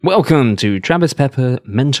Welcome to Travis Pepper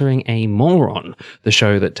Mentoring a Moron, the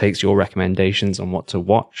show that takes your recommendations on what to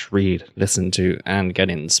watch, read, listen to, and get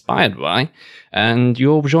inspired by. And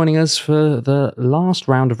you're joining us for the last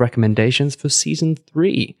round of recommendations for Season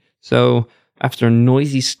 3. So, after a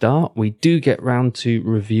noisy start, we do get round to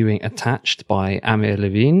reviewing Attached by Amir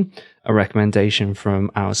Levine, a recommendation from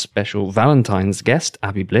our special Valentine's guest,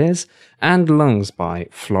 Abby Blaze, and Lungs by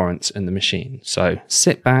Florence and the Machine. So,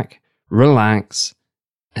 sit back, relax,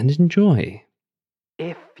 and enjoy.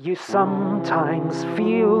 If you sometimes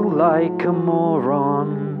feel like a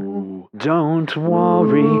moron, don't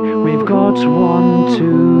worry, we've got one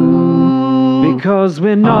too. Because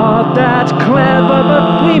we're not that clever,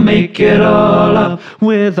 but we make it all up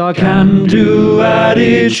with our can-do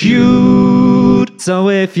attitude. So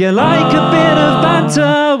if you like a bit of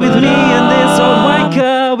banter with me and this old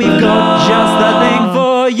wanker, we've got just the thing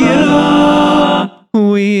for you.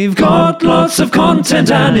 We've got lots of content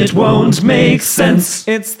and it won't make sense.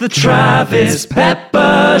 It's the Travis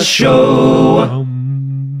Pepper Show.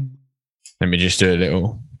 Let me just do a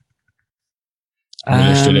little.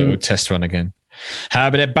 Just do a little test run again.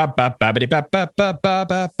 Maybe put that back a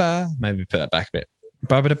bit.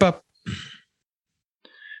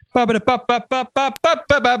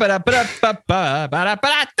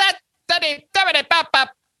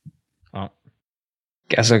 Oh.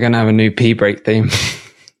 Guess we're going to have a new pee break theme.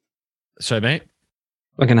 Sorry, mate?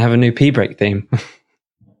 We're going to have a new pee break theme.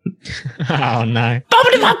 Oh, no.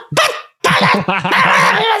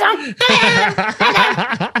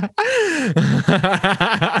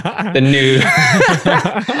 the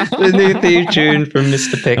new theme tune from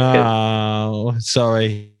Mr. Pickett. Oh,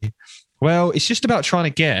 sorry. Well, it's just about trying to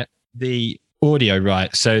get the audio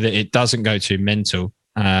right so that it doesn't go too mental.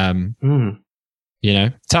 You know,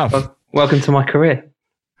 tough. Welcome to my career.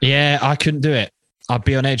 Yeah, I couldn't do it. I'd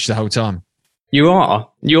be on edge the whole time. You are.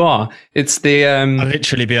 It's the I'd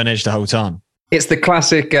literally be on edge the whole time. It's the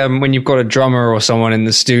classic when you've got a drummer or someone in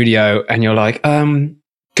the studio and you're like,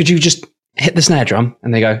 could you just hit the snare drum?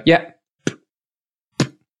 And they go, yeah.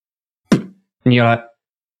 And you're like,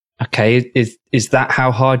 okay, is that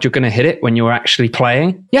how hard you're going to hit it when you're actually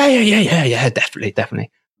playing? Yeah, definitely.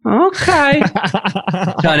 Okay.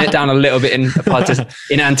 Turn it down a little bit in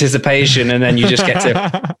anticipation, and then you just get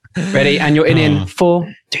to ready, and you're in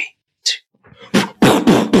 4, 3, 2,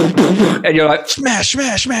 and you're like smash.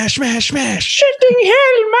 Shitting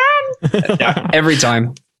hell, man! Yeah, every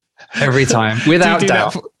time, without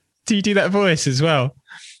doubt. Do you do that voice as well?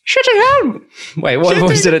 Shitting hell! Wait, what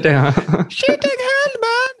voice did it do? Shitting hell,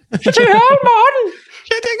 man! Shitting hell, man!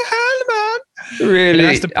 Shitting hell, man!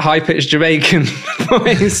 Really high-pitched Jamaican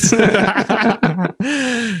voice.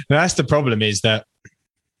 That's the problem, is that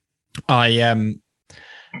I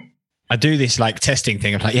do this like testing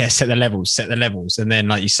thing of like, yeah, set the levels, and then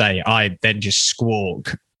like you say, I then just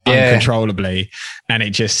squawk uncontrollably, and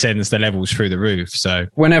it just sends the levels through the roof. So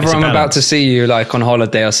whenever I'm about to see you like on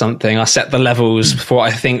holiday or something, I set the levels for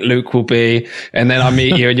what I think Luke will be, and then I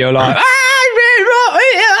meet you and you're like,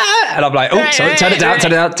 and I'm like, oh, sorry, turn it down.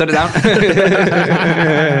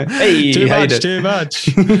 Hey, too much.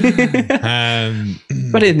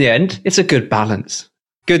 But in the end, it's a good balance.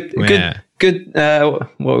 Good. What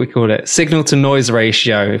do we call it? Signal to noise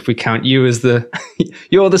ratio. If we count you as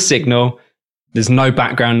you're the signal. There's no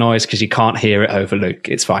background noise because you can't hear it over Luke.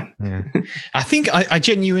 It's fine. Yeah. I think I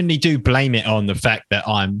genuinely do blame it on the fact that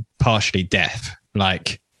I'm partially deaf.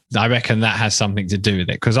 Like, I reckon that has something to do with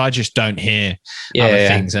it, because I just don't hear other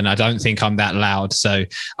things, and I don't think I'm that loud. So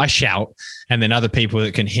I shout, and then other people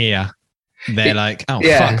that can hear, they're like, oh,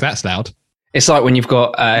 fuck, that's loud. It's like when you've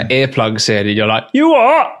got earplugs in and you're like, you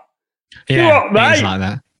what? Yeah, you what, mate? Things like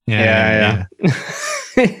that. Yeah.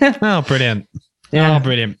 Oh, brilliant. Yeah. Oh,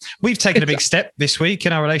 brilliant. We've taken a big step this week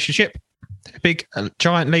in our relationship. A big,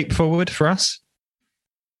 giant leap forward for us.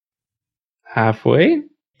 Have we?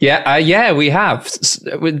 Yeah, we have.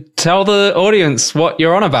 Tell the audience what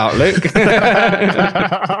you're on about, Luke.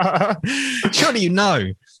 Surely you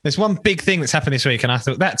know. There's one big thing that's happened this week, and I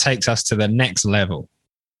thought that takes us to the next level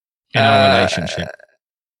in our relationship.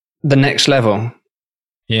 The next level?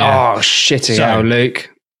 Yeah. Oh, shitting hell, Luke.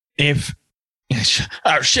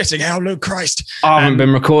 Shitting hell, Luke, Christ. I haven't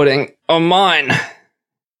been recording on mine.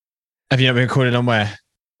 Have you not been recording on where?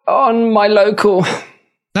 On my local.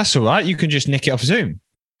 That's all right. You can just nick it off Zoom.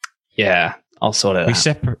 Yeah, I'll sort it out.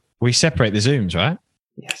 We separate the Zooms, right?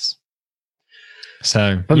 Yes.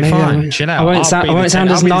 So you're fine. Chill out. I won't sound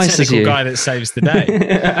as nice as you. Guy that saves the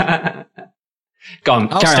day. Go on,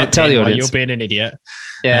 carry on. Tell the audience. You're being an idiot.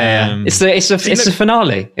 Yeah, it's the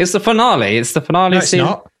finale. It's the finale. It's the finale. No, it's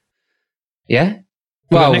not. Yeah.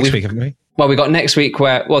 Well, next week, haven't we? Well, we got next week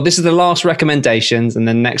this is the last recommendations, and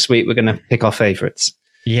then next week we're going to pick our favorites.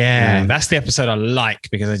 Yeah, that's the episode I like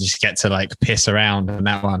because I just get to like piss around on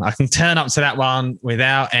that one. I can turn up to that one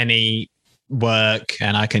without any work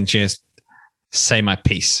and I can just say my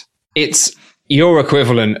piece. It's your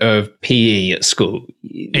equivalent of PE at school.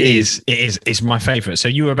 It is. It's my favorite. So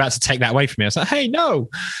you were about to take that away from me. I was like, hey, no,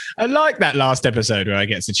 I like that last episode where I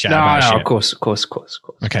get to chat about shit. Of course.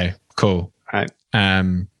 Okay, cool. Right.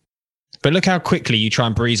 But look how quickly you try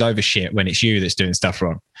and breeze over shit when it's you that's doing stuff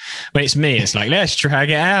wrong. When it's me, it's like, let's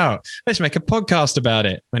drag it out. Let's make a podcast about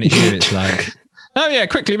it. When it's you, it's like, oh yeah,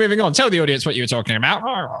 quickly moving on. Tell the audience what you were talking about.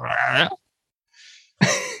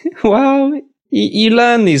 Well, you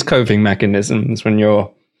learn these coping mechanisms when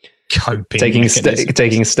you're taking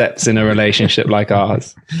steps in a relationship like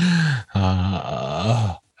ours.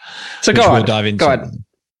 So go on. Dive into.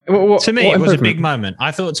 To me, it was a big moment.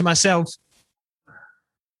 I thought to myself,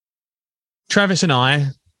 Travis and I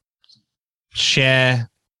share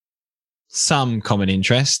some common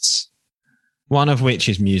interests, one of which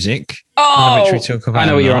is music. Oh, which we talk about. I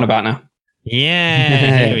know what you're on about now.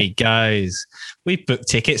 Yeah, here he goes. We've booked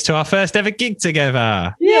tickets to our first ever gig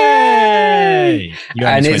together. Yay!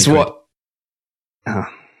 And it's what... Oh.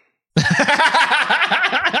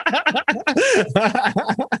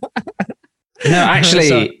 No,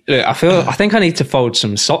 actually, look, I think I need to fold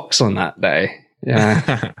some socks on that day.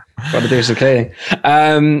 Yeah, got to do some cleaning.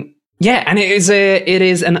 Yeah, and it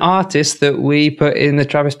is an artist that we put in the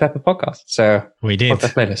Travis Pepper podcast. So we did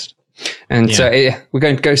podcast playlist, and so we're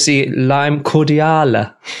going to go see Lime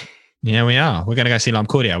Cordiale. Yeah, we are. We're going to go see Lime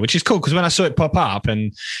Cordiale, which is cool because when I saw it pop up,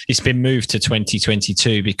 and it's been moved to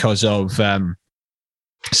 2022 because of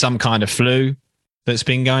some kind of flu that's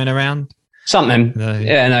been going around. Something.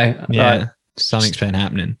 Something's been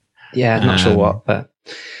happening. Yeah, not sure what, but.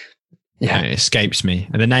 Yeah, it escapes me.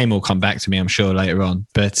 And the name will come back to me, I'm sure, later on.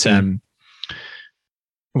 But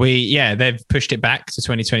they've pushed it back to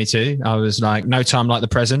 2022. I was like, no time like the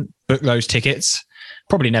present. Book those tickets.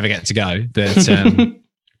 Probably never get to go, but it'd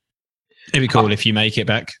be cool if you make it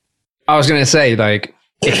back. I was going to say, like,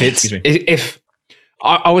 if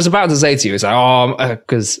I was about to say to you, it's like,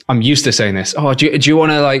 because I'm used to saying this. Oh, do you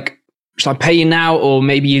want to like? Should I pay you now, or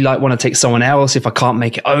maybe you like want to take someone else if I can't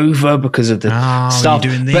make it over because of the stuff?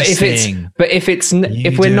 If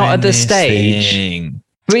we're not at the stage,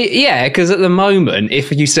 because at the moment,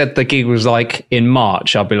 if you said the gig was like in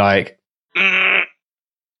March, I'd be like, no,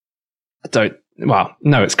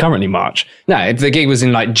 it's currently March. No, if the gig was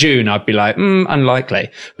in like June, I'd be like,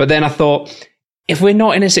 unlikely. But then I thought, if we're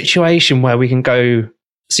not in a situation where we can go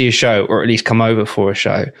see a show or at least come over for a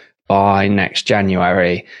show by next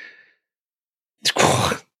January,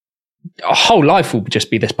 our whole life will just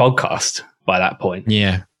be this podcast by that point.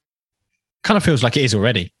 Yeah. Kind of feels like it is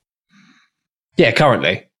already. Yeah,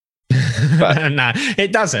 currently. But no,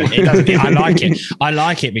 it doesn't. I like it. I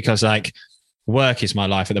like it because like work is my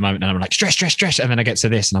life at the moment and I'm like stress. And then I get to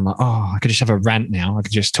this and I'm like, I could just have a rant now. I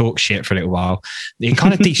could just talk shit for a little while. It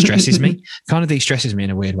kind of de-stresses me. In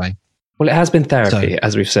a weird way. Well, it has been therapy,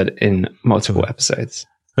 as we've said in multiple episodes.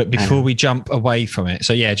 But before we jump away from it,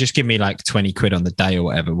 so yeah, just give me like 20 quid on the day or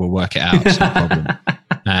whatever. We'll work it out. It's no problem.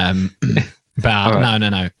 But right.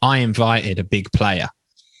 No. I invited a big player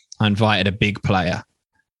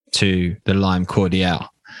to the Lime Cordiale.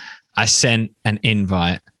 I sent an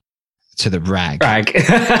invite to the Rag.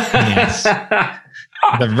 Yes.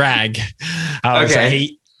 The Rag. I was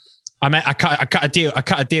like, I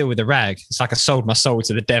cut a deal with the Rag. It's like I sold my soul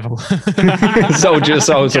to the devil. Sold your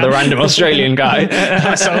soul to the random Australian guy.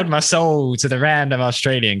 I sold my soul to the random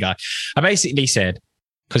Australian guy. I basically said,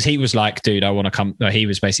 because he was like, dude, I want to come. He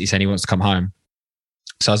was basically saying he wants to come home.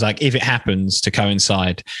 So I was like, if it happens to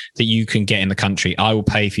coincide that you can get in the country, I will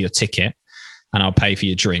pay for your ticket and I'll pay for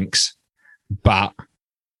your drinks. But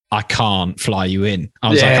I can't fly you in. I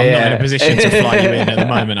was like, I'm not in a position to fly you in at the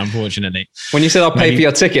moment, unfortunately. When you said I'll pay for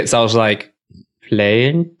your tickets, I was like,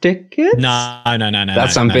 plane tickets? No.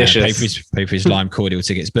 That's ambitious. Pay for his Lime Cordiale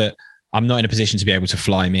tickets. But I'm not in a position to be able to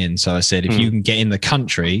fly him in. So I said, if you can get in the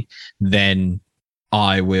country, then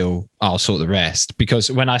I'll sort the rest.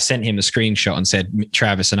 Because when I sent him the screenshot and said,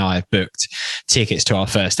 Travis and I have booked tickets to our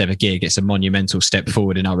first ever gig, it's a monumental step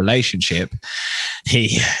forward in our relationship.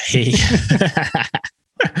 He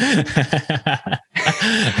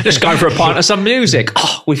just going for a pint of some music.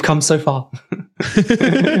 Oh, we've come so far.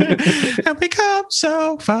 And we come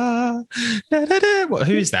so far. What,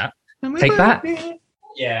 who is that? Take That?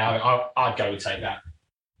 Yeah, I'd go with Take That.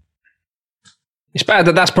 It's bad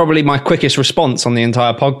that that's probably my quickest response on the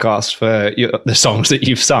entire podcast for the songs that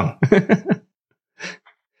you've sung.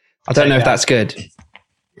 I don't know if that's good.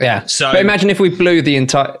 Yeah. So, but imagine if we blew the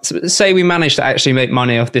entire, say we managed to actually make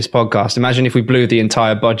money off this podcast. Imagine if we blew the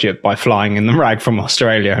entire budget by flying in the rag from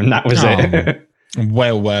Australia and that was it.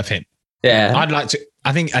 Well worth it. Yeah. I'd like to,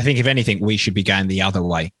 I think if anything, we should be going the other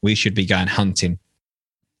way. We should be going hunting.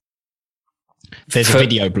 There's a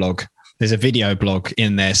video blog. There's a video blog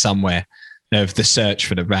in there somewhere of the search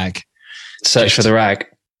for the rag. Search for the rag.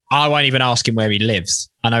 I won't even ask him where he lives.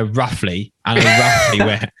 I know roughly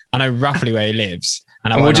where he lives.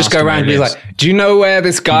 And we'll just go around and be like, do you know where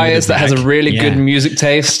this guy is that has a really good music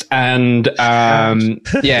taste? And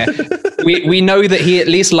yeah, we know that he at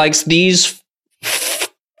least likes these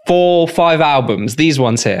 4-5 albums, these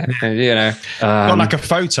ones here, you know. Got like a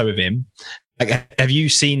photo of him. Like, have you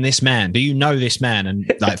seen this man? Do you know this man?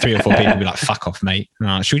 And like 3 or 4 people will be like, fuck off, mate.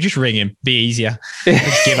 Should we just ring him? Be easier.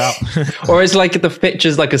 Just give up. Or it's like the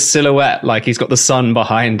picture's like a silhouette, like he's got the sun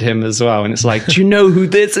behind him as well. And it's like, do you know who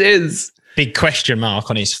this is? Big question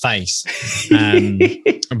mark on his face.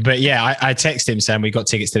 But yeah, I texted him saying we got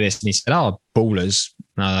tickets to this. And he said, oh, ballers.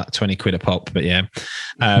 20 quid a pop. But yeah.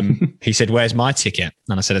 He said, where's my ticket?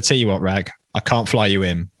 And I said, I'll tell you what, Rag, I can't fly you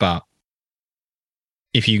in, but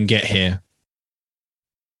if you can get here,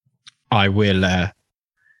 I will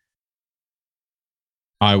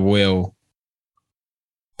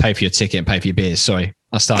pay for your ticket and pay for your beers. Sorry,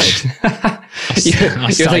 I started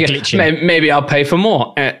glitching. Maybe I'll pay for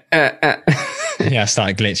more. Yeah, I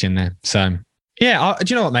started glitching there. So yeah,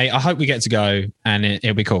 do you know what, mate? I hope we get to go and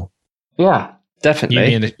it'll be cool. Yeah,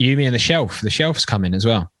 definitely. You, me, and the Shelf. The Shelf's coming as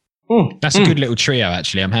well. That's a good little trio,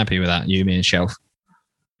 actually. I'm happy with that. You, me, and Shelf.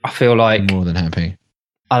 I feel like more than happy.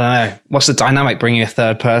 I don't know. What's the dynamic bringing a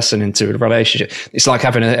third person into a relationship? It's like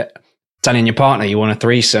telling your partner you want a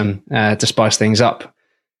threesome to spice things up.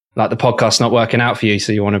 Like the podcast's not working out for you,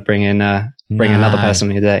 so you want to bring another person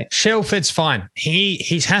on your date. Shelford's fine.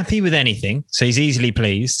 He's happy with anything, so he's easily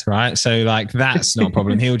pleased, right? So like that's not a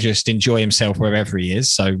problem. He'll just enjoy himself wherever he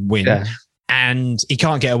is. So win. Yeah. And he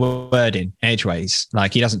can't get a word in edgeways.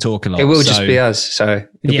 Like he doesn't talk a lot. It will just be us. So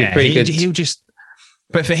it'll be pretty good. He'll just.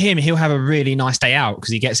 But for him, he'll have a really nice day out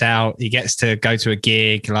because he gets out, he gets to go to a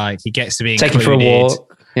gig, like he gets to be included. Take him for a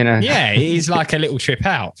walk, you know. Yeah, he's like a little trip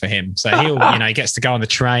out for him. So he'll, he gets to go on the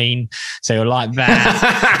train. So he'll like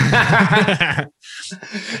that.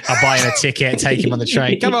 I'll buy him a ticket, take him on the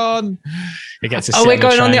train. Come on. He gets to we're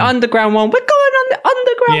going on the underground one. We're going on the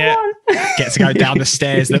underground one. Gets to go down the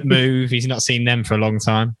stairs that move. He's not seen them for a long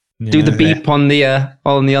time. Do the beep on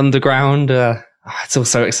the underground. It's all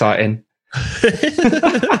so exciting.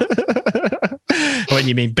 When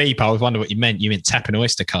you mean beep, I was wondering what you meant. You meant tap an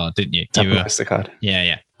Oyster card, didn't you? Tap an Oyster card.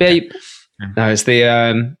 Yeah. Beep. No, it's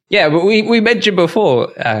the but we mentioned before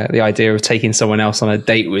the idea of taking someone else on a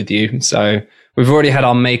date with you. So we've already had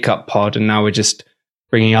our makeup pod, and now we're just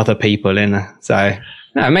bringing other people in. So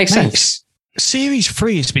no, it makes sense. Series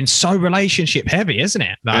 3 has been so relationship heavy, isn't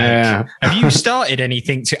it? Like, have you started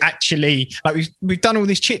anything to actually, like we've done all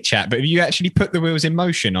this chit chat, but have you actually put the wheels in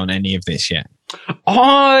motion on any of this yet?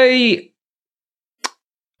 On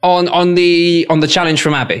the challenge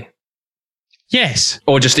from Abby. Yes.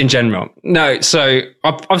 Or just in general. No. So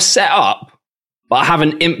I've set up, but I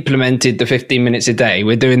haven't implemented the 15 minutes a day.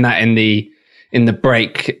 We're doing that in the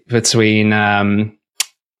break between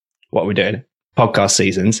what we're doing, podcast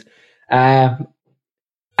seasons. But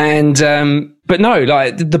no,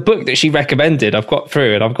 like the book that she recommended, I've got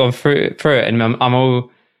through it. I've gone through it, and I'm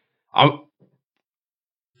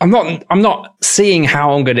not seeing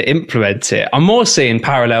how I'm going to implement it. I'm more seeing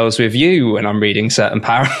parallels with you when I'm reading certain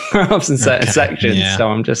paragraphs and certain sections. Yeah. So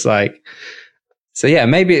I'm just like, so yeah,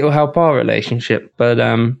 maybe it will help our relationship. But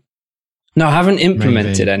no, I haven't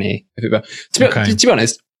implemented any of it. To be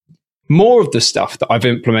honest, more of the stuff that I've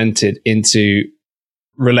implemented into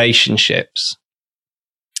relationships,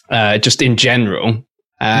 just in general,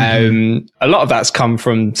 a lot of that's come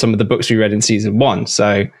from some of the books we read in season 1.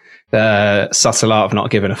 So the Subtle Art of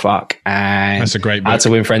Not Giving a Fuck and that's a great book. How to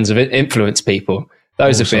Win Friends and Influence People.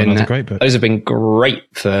 Those have been great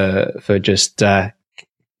for just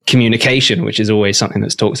communication, which is always something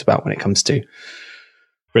that's talked about when it comes to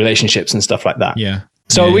relationships and stuff like that. Yeah.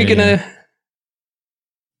 So are we gonna?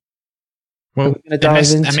 Well,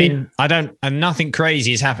 nothing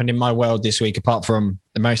crazy has happened in my world this week, apart from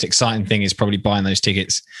the most exciting thing is probably buying those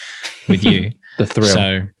tickets with you. The thrill.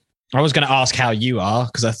 So I was going to ask how you are,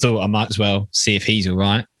 because I thought I might as well see if he's all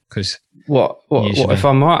right. Because what if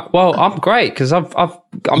I'm all right? Well, I'm great because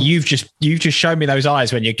you've just shown me those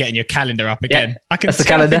eyes when you're getting your calendar up again. Yeah, I can that's the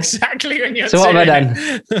calendar. Exactly when you're. So what have I done?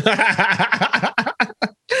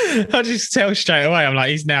 I just tell straight away. I'm like,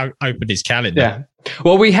 he's now opened his calendar. Yeah.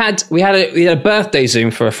 Well, we had a birthday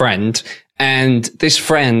Zoom for a friend, And this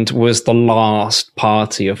friend was the last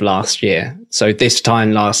party of last year. So this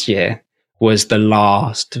time last year was the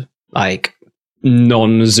last like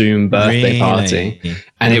non-Zoom birthday party.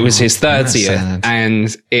 And it was his 30th.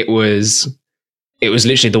 And it was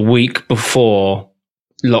literally the week before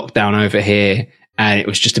lockdown over here. And it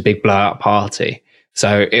was just a big blowout party.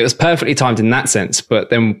 So it was perfectly timed in that sense. But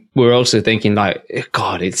then we're also thinking like,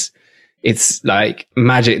 God, it's like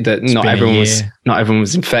magic that not everyone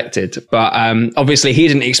was infected. But obviously he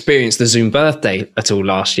didn't experience the Zoom birthday at all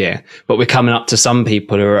last year. But we're coming up to some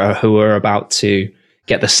people who are about to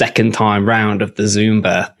get the second time round of the Zoom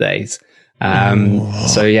birthdays.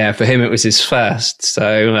 So yeah, for him it was his first.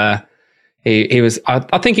 So he was.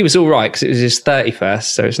 I think he was all right because it was his 31st.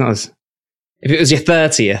 So it's not as if it was your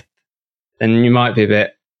 30th, then you might be a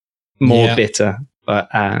bit more bitter. But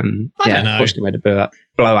unfortunately, we had to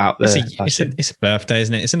blow out the. It's a birthday,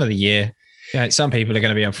 isn't it? It's another year. Yeah, some people are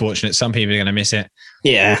going to be unfortunate. Some people are going to miss it.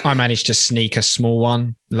 Yeah, I managed to sneak a small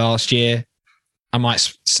one last year. I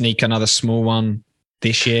might sneak another small one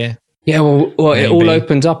this year. Yeah, well, it all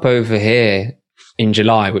opened up over here in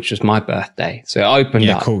July, which was my birthday. So it opened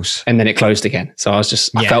up, of course, and then it closed again. So I was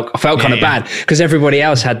just, I felt kind of bad because everybody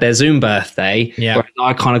else had their Zoom birthday. Yeah, whereas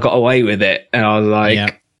I kind of got away with it, and I was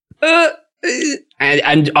like,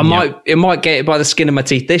 and it might get it by the skin of my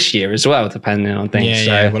teeth this year as well, depending on things.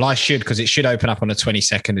 Yeah. Well, I should, because it should open up on the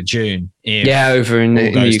 22nd of June. Over in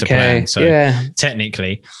the UK. Plan. So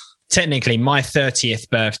technically my 30th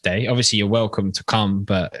birthday, obviously you're welcome to come,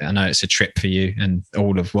 but I know it's a trip for you and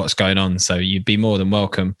all of what's going on. So you'd be more than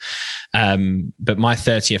welcome. But my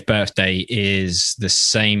 30th birthday is the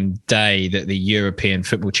same day that the European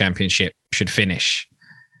Football Championship should finish.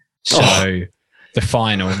 So the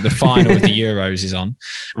final of the Euros is on,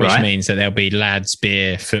 which means that there'll be lads,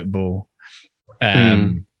 beer, football.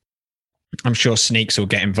 I'm sure Sneaks will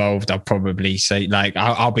get involved. I'll probably say like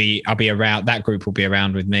I'll be around. That group will be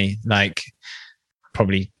around with me. Like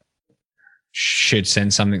probably should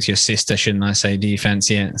send something to your sister, shouldn't I? Say, do you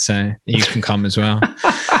fancy it? So you can come as well. Get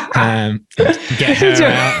her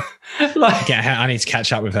out. Get her. I need to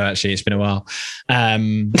catch up with her. Actually, it's been a while.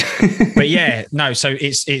 But yeah, no. So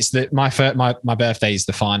it's that my birthday is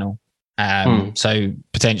the final. So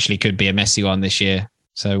potentially could be a messy one this year.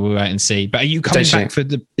 So we'll wait and see. But are you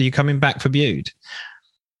coming back for Bude?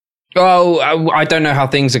 Oh, I don't know how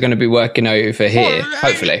things are going to be working over here.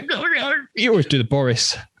 Hopefully, you always do the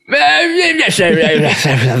Boris. Yes,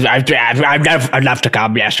 I'd love to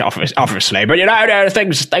come. Yes, obviously, but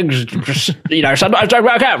things sometimes don't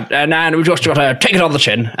work out, and we just got to take it on the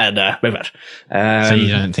chin and move it. So you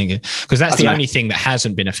don't think it, because that's the only thing that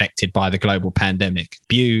hasn't been affected by the global pandemic.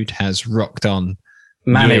 Bude has rocked on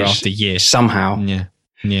year after year somehow.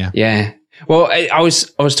 Yeah. Well, I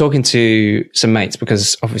was talking to some mates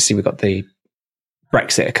because obviously we got the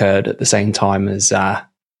Brexit occurred at the same time as at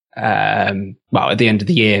the end of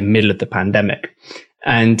the year, middle of the pandemic,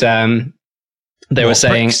 and they were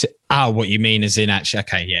saying, Brexit? Oh, what you mean is in actually?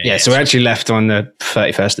 Okay, yeah. So we actually left on the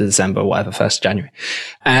 31st of December, whatever, 1st of January,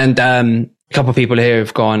 and a couple of people here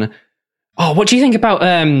have gone, oh, what do you think about,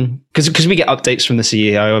 because we get updates from the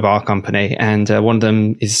CEO of our company, and one of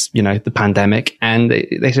them is, the pandemic. And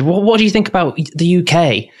they said, well, what do you think about the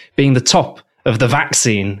UK being the top of the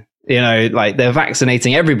vaccine? Like they're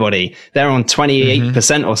vaccinating everybody. They're on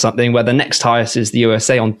 28% or something, where the next highest is the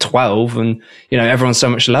USA on 12, and, everyone's so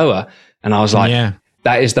much lower. And I was like,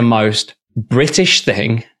 that is the most British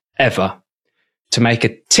thing ever, to make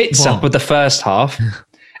a tits up with the first half.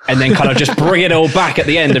 And then kind of just bring it all back at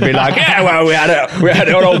the end and be like, yeah, well, we had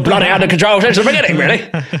it all bloody under control since the beginning, really.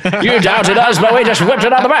 You doubted us, but we just whipped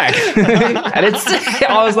it out the back. And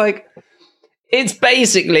I was like, it's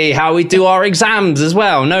basically how we do our exams as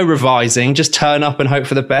well. No revising, just turn up and hope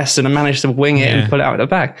for the best, and I managed to wing it and pull it out of the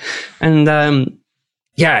bag. And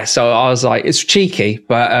so I was like, it's cheeky,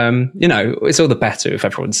 but it's all the better if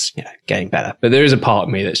everyone's getting better. But there is a part of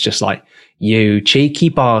me that's just like, you cheeky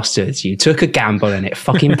bastards, you took a gamble and it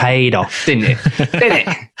fucking paid off, didn't it? Didn't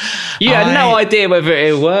it? You had no idea whether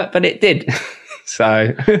it would work, but it did.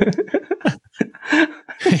 So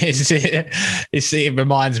it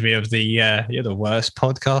reminds me of the you're the worst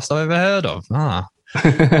podcast I've ever heard of.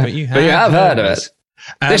 But you have heard of it.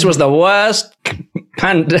 This was the worst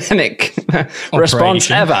pandemic response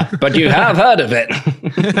ever, but you have heard of it.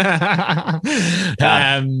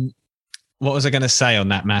 What was I going to say on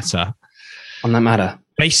that matter?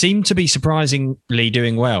 They seem to be surprisingly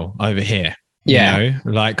doing well over here.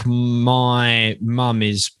 Like my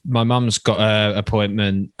mum's got an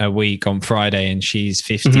appointment a week on Friday, and she's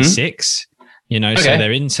 56. So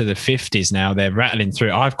they're into the 50s now. They're rattling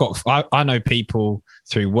through. I know people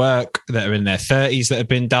through work that are in their 30s that have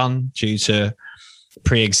been done due to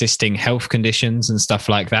pre-existing health conditions and stuff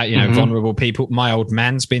like that. Vulnerable people. My old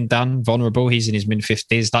man's been done vulnerable. He's in his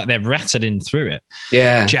mid-50s. Like, they're rattling through it.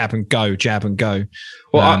 Yeah, jab and go.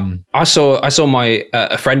 Well, I saw my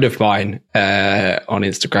a friend of mine on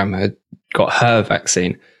Instagram had got her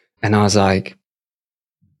vaccine, and I was like,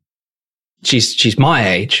 she's my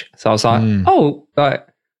age, so I was like, oh, like,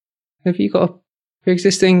 have you got a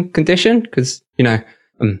pre-existing condition? Because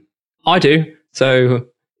I do. So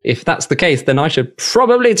if that's the case, then I should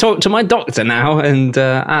probably talk to my doctor now and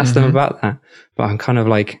ask them about that. But I'm kind of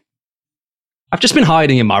like, I've just been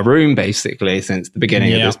hiding in my room basically since the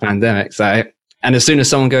beginning of this pandemic. So, and as soon as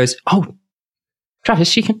someone goes, "Oh,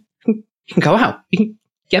 Travis, you can go out, you can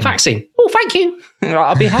get a vaccine." Oh, thank you.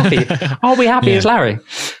 I'll be happy. I'll be happy as Larry.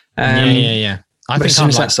 I think I'm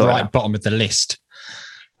like right bottom of the list.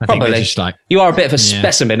 I think they're just like, you are a bit of a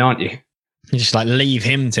specimen, aren't you? You just like leave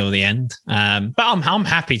him till the end. But I'm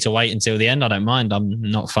happy to wait until the end. I don't mind. I'm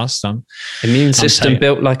not fussed. Immune system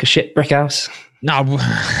built like a shit brick house. No. It's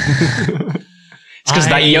because of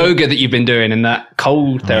that yoga that you've been doing and that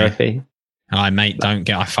cold therapy. Mate,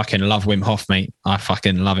 I fucking love Wim Hof, mate. I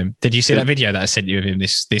fucking love him. Did you see that video that I sent you of him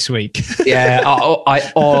this week? Yeah,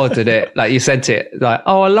 I ordered it. Like, you sent it. Like,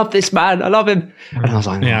 oh, I love this man. I love him. And I was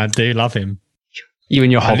like, yeah, I do love him. You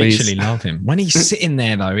and your hobbies. I literally love him. When he's sitting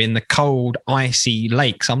there, though, in the cold, icy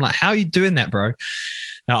lakes, I'm like, how are you doing that, bro?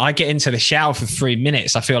 Now, I get into the shower for 3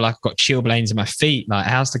 minutes. I feel like I've got chilblains in my feet. Like,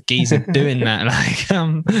 how's the geezer doing that? Like, I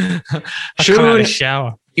come out of the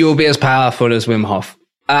shower. You'll be as powerful as Wim Hof.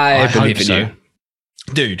 I believe in you.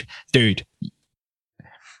 Dude,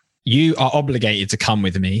 you are obligated to come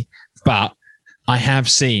with me, but I have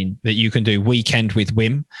seen that you can do Weekend with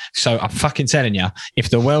Wim. So I'm fucking telling you, if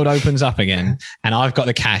the world opens up again and I've got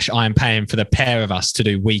the cash, I am paying for the pair of us to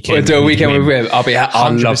do Weekend. We'll do a Weekend with Wim.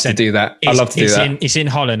 I'd love to do that. I'd love to do that. It's in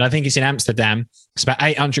Holland. I think it's in Amsterdam. It's about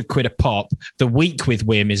 800 quid a pop. The week with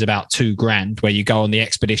Wim is about $2,000, where you go on the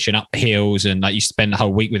expedition up the hills and like you spend the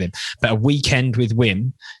whole week with him. But a Weekend with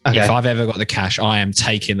Wim, if I've ever got the cash, I am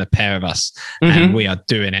taking the pair of us and we are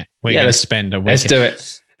doing it. We're going to spend a week. Let's do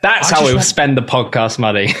it. That's how we'll spend the podcast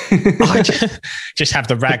money. I just have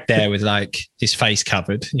the rag there with like his face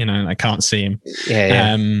covered. I can't see him.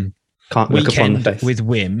 Yeah. Can't look upon the face. With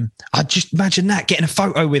Wim. I just imagine that, getting a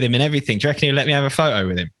photo with him and everything. Do you reckon he'll let me have a photo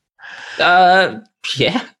with him?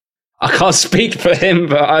 Yeah. I can't speak for him,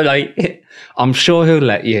 but I'm sure he'll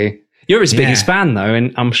let you. You're his biggest fan though,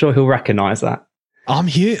 and I'm sure he'll recognize that. I'm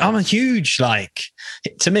a huge, like,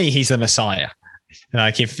 to me, he's the Messiah.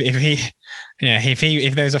 Like if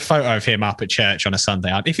there's a photo of him up at church on a Sunday,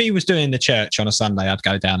 if he was doing the church on a Sunday, I'd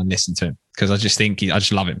go down and listen to him because I just think I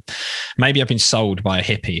just love him. Maybe I've been sold by a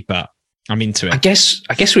hippie, but I'm into it. I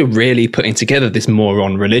guess we're really putting together this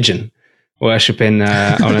moron religion, worshipping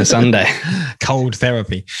on a Sunday. Cold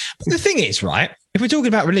therapy. But the thing is, right? If we're talking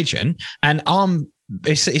about religion, and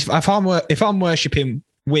if I'm worshipping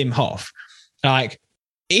Wim Hof, like,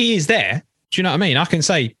 he is there. Do you know what I mean? I can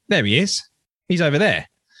say, there he is. He's over there.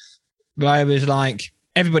 But I was like,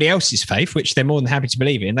 everybody else's faith, which they're more than happy to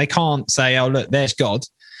believe in, they can't say, oh, look, there's God. Do you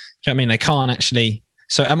know what I mean? They can't actually.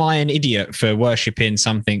 So am I an idiot for worshipping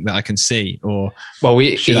something that I can see? Or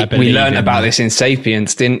we learned about this in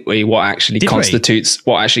Sapiens, didn't we? What actually constitutes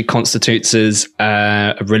as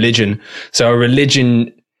a religion. So a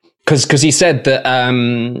religion, because he said that,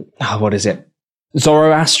 what is it?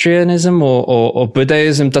 Zoroastrianism or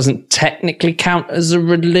Buddhism doesn't technically count as a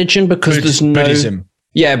religion because there's no Buddhism.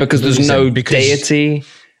 Yeah, because there's no deity.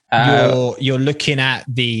 You're looking at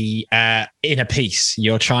the inner peace.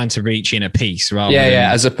 You're trying to reach inner peace, rather.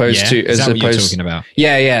 As opposed to what you're talking about.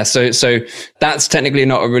 Yeah. So that's technically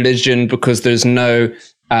not a religion because there's no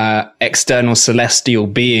external celestial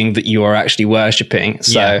being that you are actually worshipping.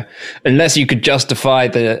 So unless you could justify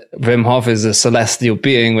that Wim Hof is a celestial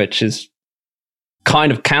being, which is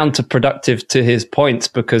kind of counterproductive to his points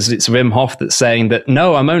because it's Wim Hof that's saying that,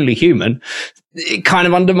 no, I'm only human. It kind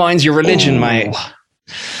of undermines your religion, mate.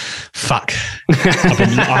 Fuck.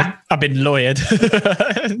 I've been lawyered.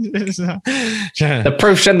 The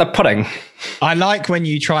proof's in the pudding. I like when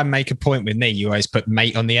you try and make a point with me, you always put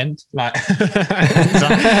mate on the end. Like,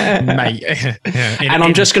 mate. And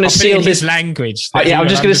I'm just going to seal this language. I'm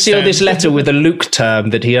just going to seal this letter with a Luke term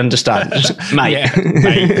that he understands. Mate.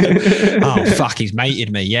 Mate. Oh, fuck, he's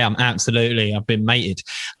mated me. Yeah, I've been mated.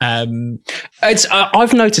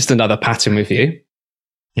 I've noticed another pattern with you.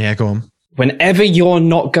 Yeah, go on. Whenever you're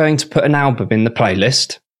not going to put an album in the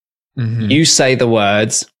playlist, you say the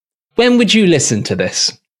words, when would you listen to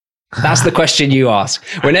this? That's the question you ask.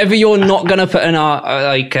 Whenever you're not going to put an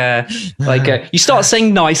you start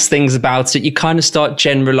saying nice things about it, you kind of start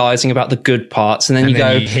generalizing about the good parts, and then you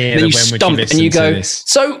stump and you go,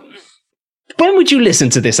 so when would you listen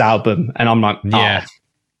to this album? And I'm like, oh,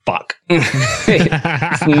 fuck.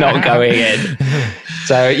 It's not going in.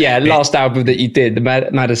 So yeah, last album that you did, the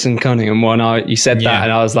Madison Cunningham one, you said that,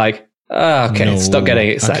 and I was like, oh, okay, stop getting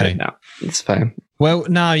excited now. It's fine. Well,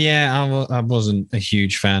 no, I wasn't a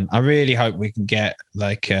huge fan. I really hope we can get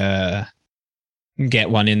get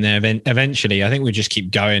one in there eventually. I think we just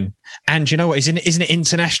keep going. And you know what? Isn't it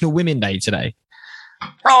International Women's Day today?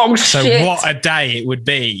 Oh, so shit. What a day it would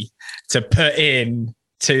be to put in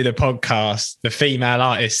to the podcast the female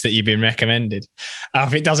artists that you've been recommended.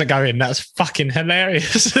 If it doesn't go in, that's fucking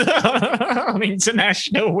hilarious. On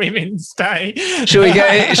International Women's Day. Should we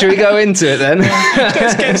go into it then?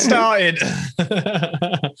 Let's get started.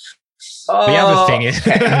 The other thing is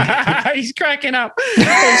he's cracking up.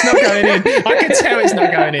 It's not going in. I can tell it's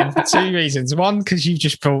not going in for two reasons. One, because you've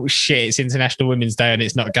just thought, shit, it's International Women's Day and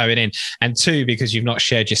it's not going in. And two, because you've not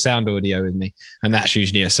shared your sound audio with me. And that's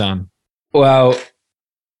usually a sign. Well,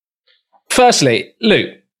 firstly,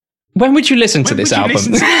 Luke, when would you listen to this album?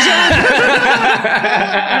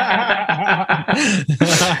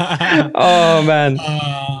 Oh, man.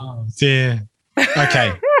 Oh, dear.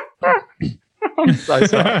 Okay. I'm so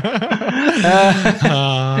sorry.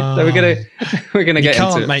 So we're gonna get into it. You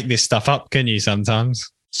can't make this stuff up, can you?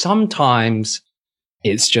 Sometimes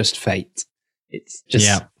it's just fate. It's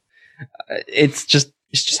just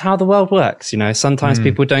how the world works. You know, sometimes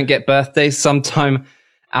people don't get birthdays. Sometimes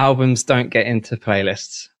albums don't get into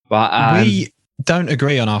playlists. But we don't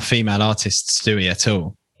agree on our female artists, do we, at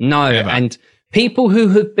all? No, ever. And people who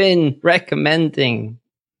have been recommending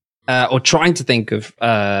or trying to think of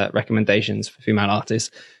recommendations for female artists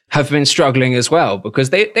have been struggling as well,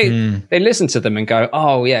 because they listen to them and go,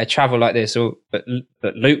 oh yeah, Travel like this, or but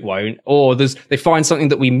Luke won't, or they find something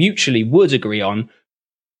that we mutually would agree on,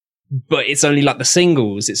 but it's only like the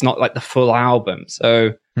singles, it's not like the full album.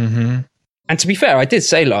 So and to be fair, I did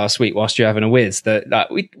say last week whilst you're having a whiz that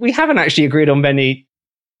we haven't actually agreed on many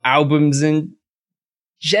albums in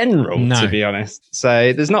general, to be honest.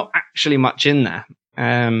 So there's not actually much in there.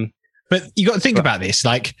 But you got to think about this.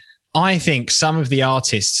 Like, I think some of the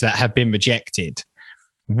artists that have been rejected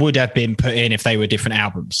would have been put in if they were different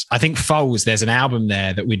albums. I think Foles, there's an album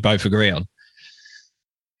there that we'd both agree on.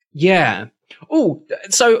 Yeah. Oh,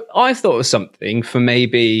 so I thought of something for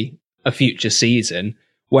maybe a future season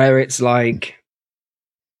where it's like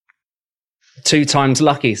 2 times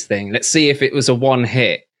Lucky's thing. Let's see if it was a one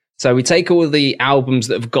hit. So we take all the albums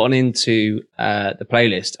that have gone into the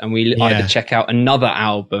playlist, and we either check out another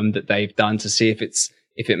album that they've done to see if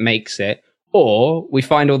it makes it, or we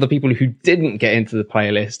find all the people who didn't get into the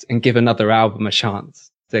playlist and give another album a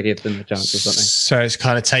chance to give them a chance or something. So it's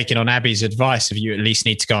kind of taking on Abby's advice of you at least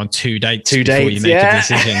need to go on 2 dates before you make a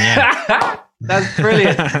decision. Yeah, that's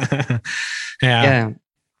brilliant. Yeah.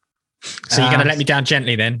 So you're going to let me down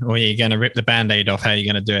gently then, or are you going to rip the Band-Aid off? How are you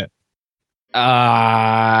going to do it?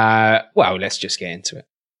 Well, let's just get into it.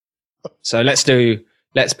 So let's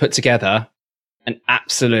put together an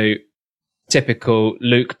absolute typical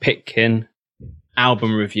Luke Pitkin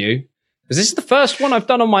album review, because this is the first one I've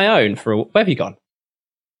done on my own for where have you gone?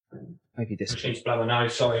 Maybe this. Blow my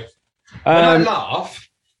nose, sorry. When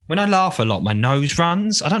I laugh a lot, my nose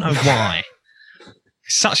runs. I don't know why.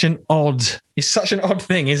 It's such an odd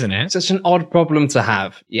thing, isn't it? Such an odd problem to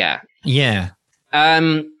have. Yeah.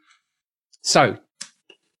 So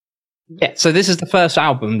this is the first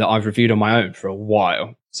album that I've reviewed on my own for a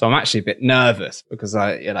while. So I'm actually a bit nervous because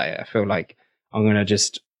I feel like I'm going to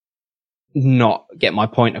just not get my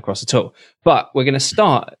point across at all. But we're going to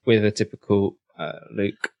start with a typical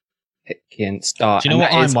Luke Pitkin start. Do you know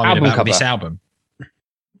what I'm worried about with this album?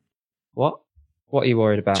 What? What are you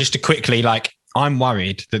worried about? Just to quickly, I'm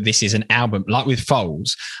worried that this is an album, like with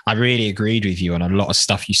Foles, I really agreed with you on a lot of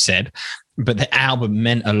stuff you said, but the album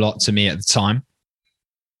meant a lot to me at the time.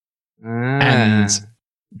 And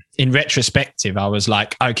in retrospective, I was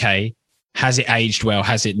like, okay, has it aged well?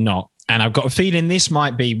 Has it not? And I've got a feeling this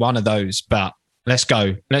might be one of those, but let's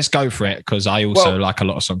go for it, because I also like a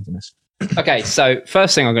lot of songs in this. Okay, so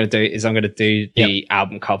first thing I'm going to do is I'm going to do the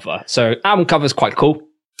album cover. So album cover is quite cool.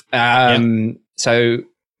 So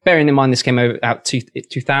bearing in mind this came out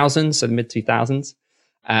 2000, so the mid 2000s.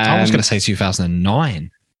 I was going to say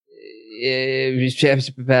 2009.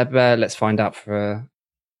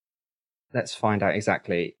 Let's find out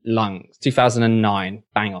exactly. Lungs 2009,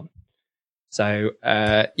 bang on. So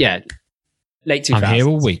late 2000s. I'm here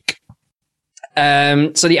all week.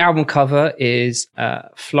 So the album cover is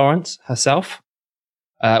Florence herself,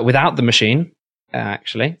 without the machine,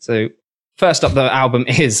 actually. So first up, the album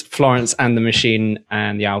is Florence and the Machine,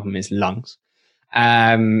 and the album is Lungs.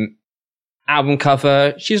 Album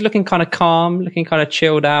cover, she's looking kind of calm, looking kind of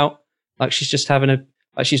chilled out, like she's just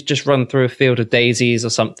she's just run through a field of daisies or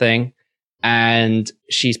something, and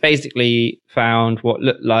she's basically found what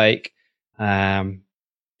looked like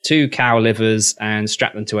 2 cow livers and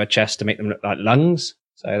strapped them to her chest to make them look like lungs.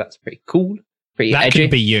 So that's pretty cool, pretty edgy. That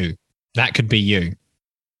could be you. That could be you.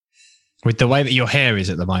 With the way that your hair is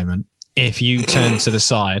at the moment, if you turn to the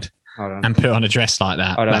side and put on a dress like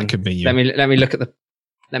that, that could be you. Let me look at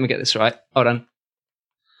let me get this right. Hold on.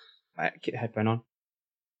 Right, get the headphone on.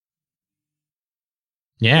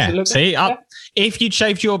 Yeah. See, if you'd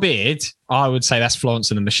shaved your beard, I would say that's Florence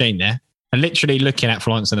and the Machine there. I'm literally looking at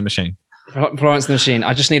Florence and the Machine. Florence and the Machine.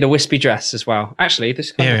 I just need a wispy dress as well. Actually,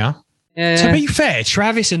 this. Here we are. Yeah. To be fair,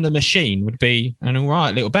 Travis and the Machine would be an all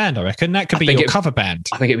right little band, I reckon. That could be your cover band.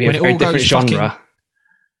 I think it'd be a very different genre.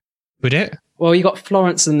 Would it? Well, you got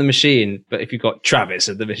Florence and the Machine, but if you got Travis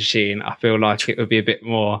and the Machine, I feel like it would be a bit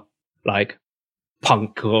more like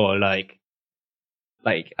punk or like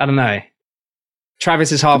I don't know.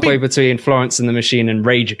 Travis is halfway between Florence and the Machine and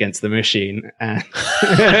Rage Against the Machine.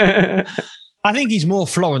 I think he's more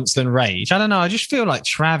Florence than Rage. I don't know. I just feel like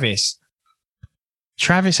Travis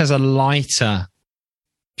has a lighter.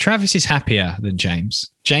 Travis is happier than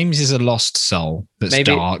James. James is a lost soul that's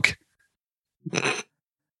dark.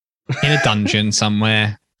 In a dungeon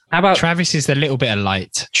somewhere. How about Travis is the little bit of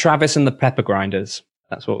light. Travis and the Pepper Grinders.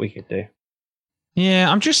 That's what we could do. Yeah,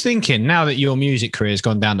 I'm just thinking now that your music career has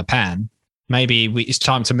gone down the pan, maybe it's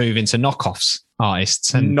time to move into knockoffs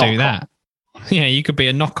artists and do that. Yeah, you could be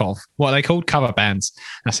a knockoff. What are they called? Cover bands.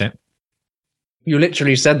 That's it. You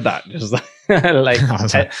literally said that just like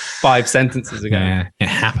 5 sentences ago. Yeah, it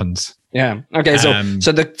happens. Yeah. Okay.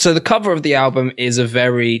 So the cover of the album is a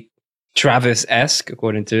very Travis-esque,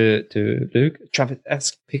 according to Luke,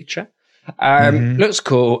 Travis-esque picture. Looks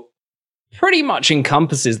cool. Pretty much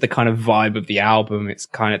encompasses the kind of vibe of the album. It's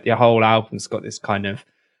kind of the whole album's got this kind of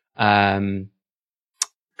like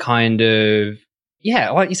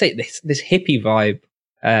you say, this hippie vibe.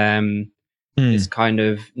 This kind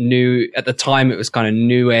of new, at the time it was kind of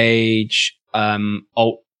new age,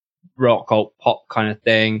 alt rock, alt pop kind of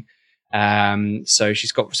thing. So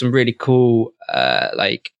she's got some really cool,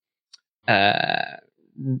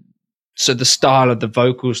 so the style of the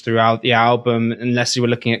vocals throughout the album, unless you were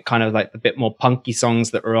looking at kind of like the bit more punky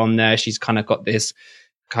songs that were on there, she's kind of got this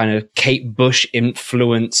kind of Kate Bush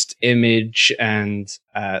influenced image and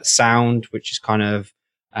sound, which is kind of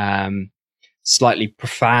slightly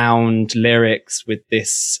profound lyrics with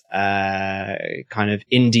this kind of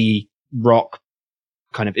indie rock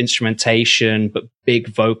kind of instrumentation, but big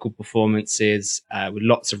vocal performances with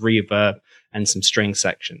lots of reverb and some string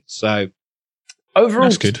sections. So overall,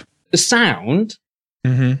 that's good. The sound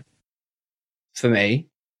for me,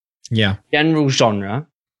 general genre,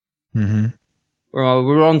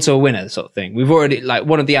 we're on to a winner sort of thing. We've already, like,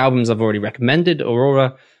 one of the albums I've already recommended,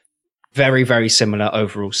 Aurora, very, very similar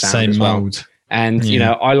overall sound. Same as well. mold. And, you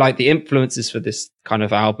know, I like the influences for this kind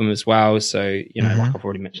of album as well. So, you know, like I've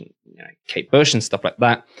already mentioned, you know, Kate Bush and stuff like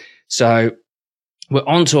that. So we're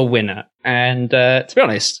on to a winner. And to be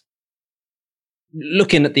honest,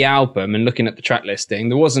 looking at the album and looking at the track listing,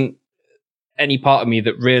 there wasn't any part of me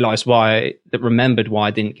that remembered why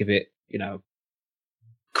I didn't give it, you know,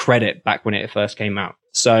 credit back when it first came out.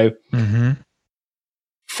 So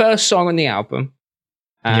first song on the album,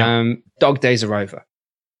 Dog Days Are Over.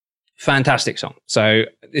 Fantastic song. So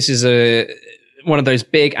this is one of those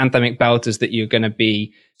big anthemic belters that you're going to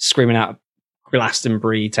be screaming out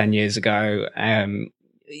Glastonbury 10 years ago. I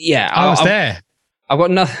was there. I've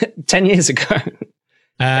got nothing 10 years ago.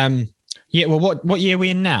 Well, what year are we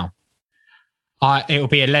in now? It will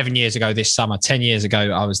be 11 years ago this summer. 10 years ago,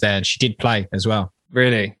 I was there, and she did play as well.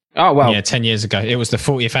 Really? Oh, well. Yeah, 10 years ago. It was the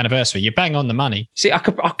 40th anniversary. You're bang on the money. See, I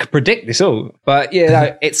could predict this all. But yeah,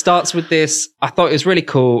 no, it starts with this. I thought it was really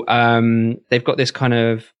cool. They've got this kind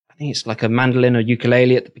of, I think it's like a mandolin or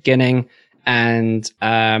ukulele at the beginning. And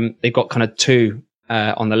they've got kind of two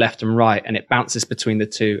on the left and right, and it bounces between the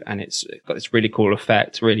two, and it's got this really cool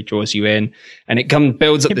effect, really draws you in, and it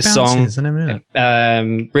builds up this bounces,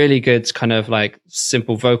 song. Really good kind of like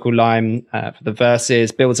simple vocal line for the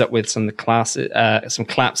verses, builds up with some claps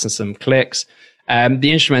and some clicks. The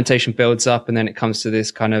instrumentation builds up, and then it comes to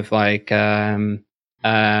this kind of like it's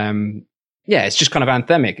just kind of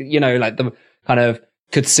anthemic, you know, like the kind of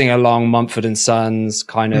could sing along Mumford and Sons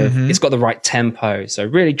kind of. It's got the right tempo, so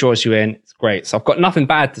it really draws you in. It's great. So I've got nothing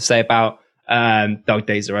bad to say about Dog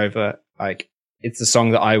Days Are Over. Like, it's a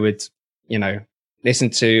song that I would, listen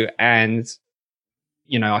to, and,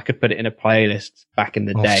 I could put it in a playlist back in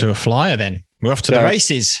the day. Off to a flyer then. We're off to the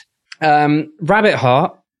races. Rabbit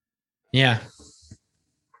Heart. Yeah.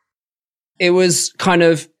 It was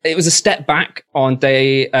a step back on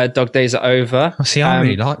Dog Days Are Over. Oh, see, I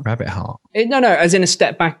really like Rabbit Heart. As in a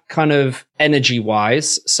step back kind of energy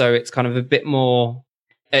wise. So it's kind of a bit more,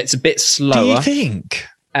 it's a bit slower. Do you think?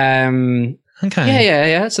 Okay.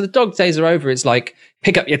 Yeah. So the Dog Days Are Over. It's like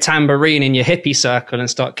pick up your tambourine in your hippie circle and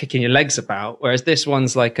start kicking your legs about. Whereas this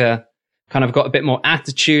one's like a kind of got a bit more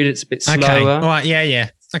attitude. It's a bit slower. Okay. All right. Yeah.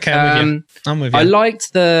 Okay. I'm with you. I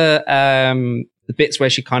liked the bits where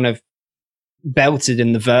she kind of belted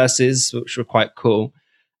in the verses, which were quite cool.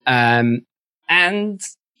 And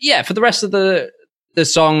yeah, for the rest of the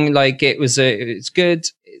song, like it's good.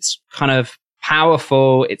 It's kind of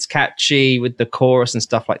powerful. It's catchy with the chorus and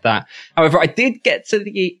stuff like that. However, I did get to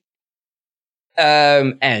the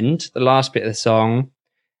end, the last bit of the song,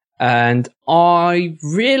 and I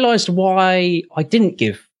realized why I didn't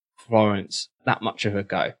give Florence that much of a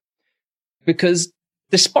go. Because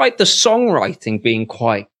despite the songwriting being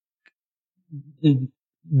quite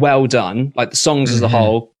well done, like the songs as a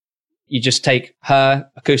whole, you just take her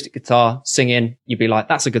acoustic guitar singing, you'd be like,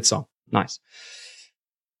 that's a good song. Nice.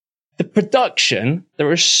 The production, there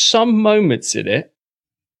are some moments in it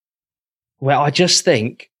where I just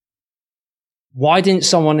think, why didn't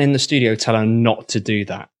someone in the studio tell her not to do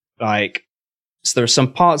that? Like, so there are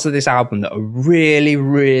some parts of this album that are really,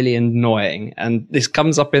 really annoying. And this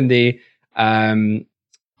comes up in the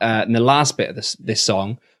last bit of this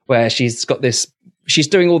song, where she's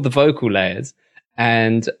doing all the vocal layers.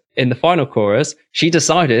 And in the final chorus, she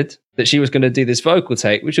decided that she was going to do this vocal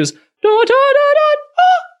take, which was,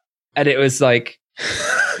 and it was like,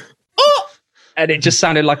 and it just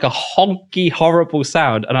sounded like a honky, horrible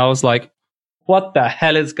sound. And I was like, what the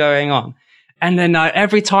hell is going on? And then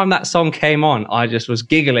every time that song came on, I just was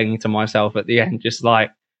giggling to myself at the end, just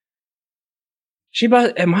like,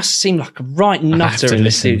 it must seem like a right nutter in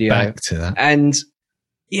the studio. Back to that. And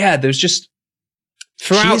yeah, there's just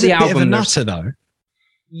throughout the album, bit of a nutter though.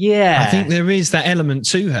 Yeah, I think there is that element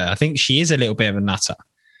to her. I think she is a little bit of a nutter.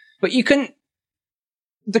 But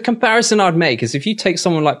the comparison I'd make is if you take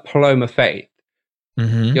someone like Paloma Faith,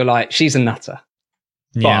 you're like, she's a nutter.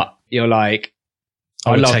 Yeah. But you're like,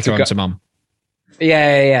 I would take her on to mum.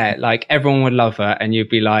 Yeah. Like everyone would love her, and you'd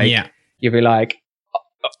be like,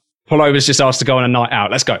 Paloma's just asked to go on a night out.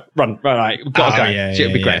 Let's go. Run. Right. Gotta go. Yeah,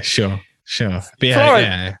 It'd be great. Sure.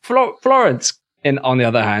 Florence, on the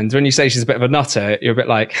other hand, when you say she's a bit of a nutter, you're a bit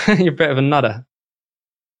like, you're a bit of a nutter.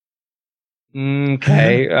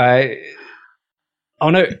 Okay. Right. Oh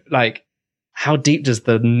no, like, how deep does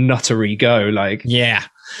the nuttery go? Like, yeah.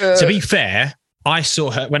 To be fair, when I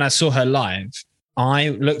saw her live, I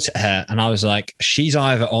looked at her and I was like, she's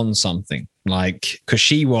either on something, like, because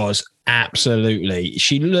she was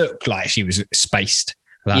she looked like she was spaced.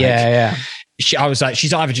 Like, yeah. I was like,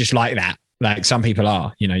 she's either just like that. Like some people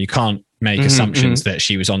are, you can't make assumptions that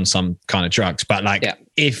she was on some kind of drugs. But like,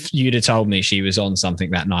 if you'd have told me she was on something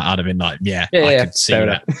that night, I'd have been like, I could see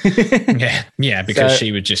that. Because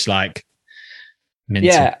she was just like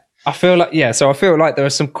mental. Yeah, I feel like there were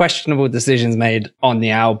some questionable decisions made on the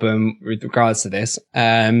album with regards to this.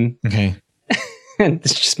 Okay. And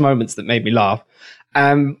there's just moments that made me laugh.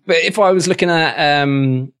 But if I was looking at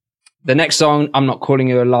the next song, I'm Not Calling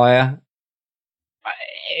You a Liar,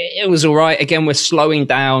 it was all right. Again, we're slowing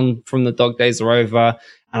down from the Dog Days Are Over,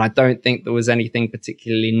 and I don't think there was anything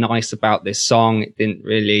particularly nice about this song. It didn't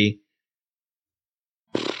really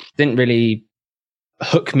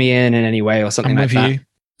hook me in any way or something like that.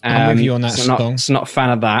 I'm with you on that song. So not a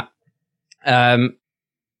fan of that.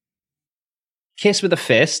 Kiss with a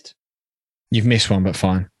Fist. You've missed one, but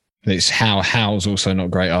fine. It's Howl's also not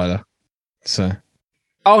great either. So.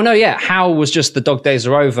 Oh no, yeah. Howl was just the Dog Days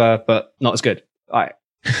Are Over, but not as good. Right.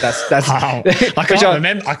 That's Wow.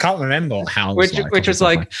 I can't remember Howl. Which was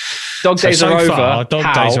like Dog Days Are Over.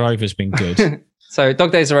 Dog Days Are Over has been good. So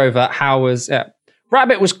Dog Days Are Over. Howl was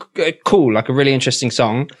Rabbit was cool, like a really interesting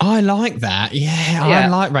song. I like that. Yeah. I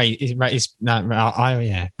like Raise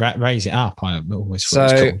It Up. I always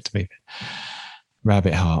thought it was cool to be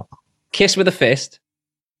Rabbit Heart. Kiss with a Fist.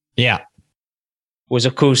 Yeah. Was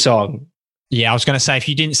a cool song. Yeah, I was going to say, if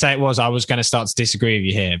you didn't say it was, I was going to start to disagree with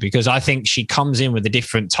you here, because I think she comes in with a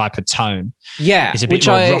different type of tone. Yeah. It's a bit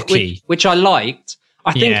more rocky. Which I liked.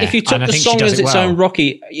 I think if you took the song as its own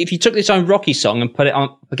rocky, if you took its own rocky song and put it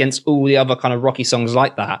up against all the other kind of rocky songs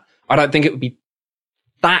like that, I don't think it would be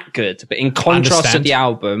that good. But in contrast to the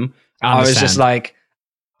album, I was just like,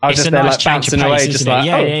 I was just there like bouncing away, just like,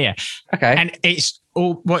 yeah. Okay. And it's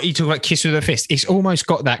all what you talk about, Kiss with a Fist. It's almost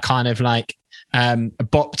got that kind of like a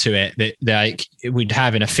bop to it that like we'd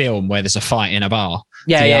have in a film where there's a fight in a bar.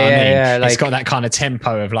 Yeah. Like, it's got that kind of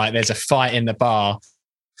tempo of like there's a fight in the bar.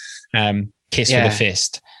 Kiss with a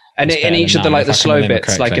Fist. And in each of the slow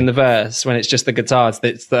bits, like in the verse, when it's just the guitars,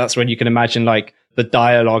 that's when you can imagine like the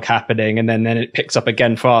dialogue happening, and then it picks up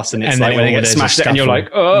again fast, and it's like when it gets smashed, and you're like,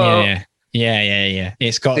 oh, yeah.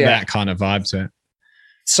 It's got that kind of vibe to it.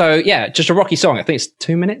 So yeah, just a rocky song. I think it's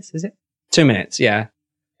 2 minutes. Is it 2 minutes? Yeah.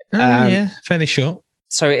 Fairly short.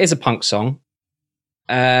 So it is a punk song.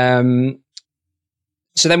 So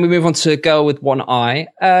then we move on to Girl with One Eye.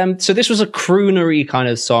 So this was a croonery kind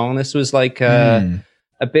of song. This was like a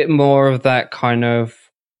bit more of that kind of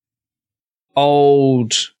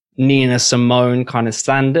old Nina Simone kind of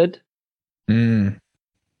standard.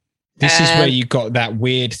 This is where you got that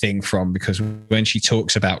weird thing from, because when she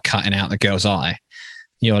talks about cutting out the girl's eye,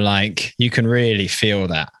 you're like, you can really feel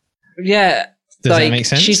that. Yeah. Does that make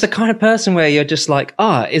sense? She's the kind of person where you're just like,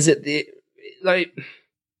 is it the, like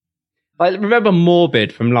remember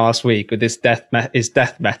Morbid from last week with this death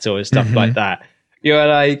metal and stuff like that? You're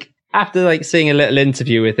like, after like seeing a little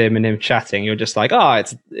interview with him and him chatting, you're just like,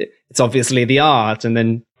 it's obviously the art. And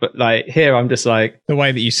then, but like here, I'm just like, the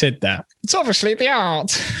way that you said that, it's obviously the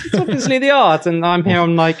art. It's obviously the art. And I'm here,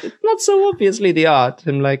 I'm like, it's not so obviously the art.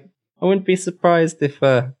 I'm like, I wouldn't be surprised if,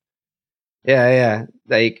 like,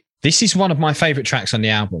 this is one of my favorite tracks on the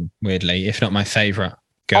album, weirdly, if not my favorite.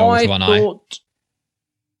 Girl with One Eye.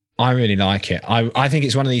 I really like it. I think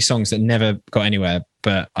it's one of these songs that never got anywhere,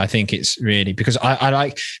 but I think it's really, because I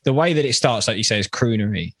like the way that it starts, like you say, is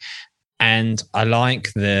croonery. And I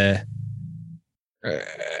like I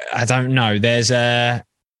don't know, there's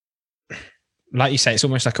like you say, it's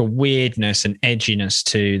almost like a weirdness and edginess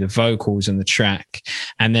to the vocals and the track.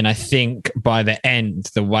 And then I think by the end,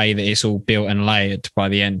 the way that it's all built and layered by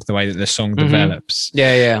the end, the way that the song develops,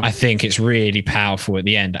 I think it's really powerful at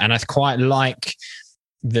the end. And I quite like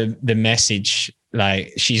the message.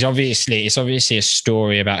 Like it's obviously a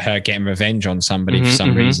story about her getting revenge on somebody for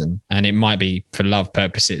some reason, and it might be for love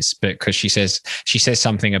purposes, but because she says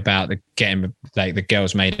something about the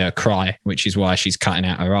girls made her cry, which is why she's cutting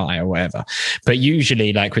out her eye or whatever. But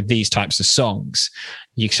usually, like with these types of songs,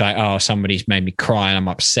 you say, "Oh, somebody's made me cry and I'm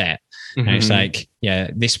upset," and it's like, "Yeah,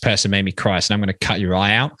 this person made me cry, so I'm going to cut your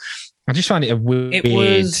eye out." I just find it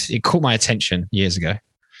it caught my attention years ago.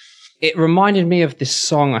 It reminded me of this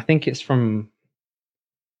song. I think it's from.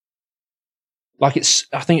 I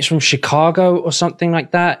think it's from Chicago or something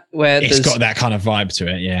like that, where it's got that kind of vibe to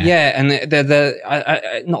it. Yeah. Yeah. And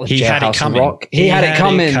not the Jailhouse Rock. He had it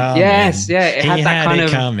coming. Yes. Yeah. It had that kind of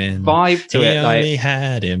vibe to it. He only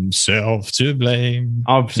had himself to blame.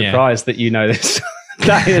 I'm surprised that you know this.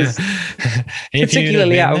 That is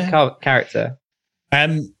particularly out of character. I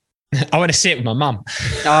want to see it with my mum.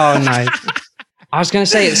 Oh, no. I was going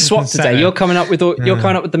to say it's swapped today. You're coming up with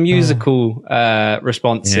the musical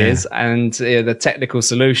responses and the technical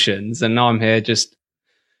solutions, and I'm here just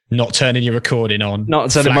not turning your recording on,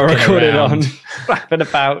 flapping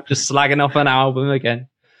about, just slagging off an album again.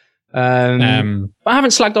 I haven't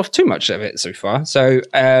slagged off too much of it so far. So,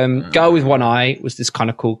 "Girl with One Eye" was this kind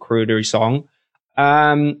of cool croonery song.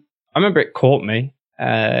 I remember it caught me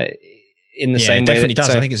in the same way. It definitely does.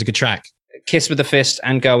 I think it's a good track. "Kiss with a Fist"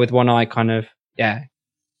 and "Girl with One Eye" kind of. Yeah.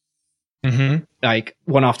 Like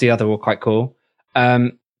one after the other were quite cool.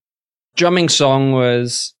 Drumming song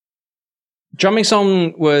was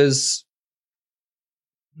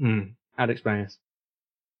how to explain this?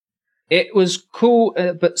 It was cool,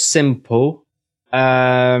 but simple.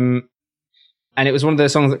 And it was one of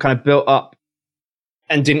those songs that kind of built up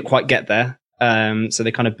and didn't quite get there. So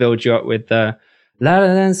they kind of build you up with the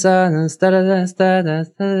louder than sun,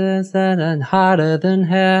 and harder than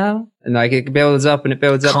hell. And like it builds up and it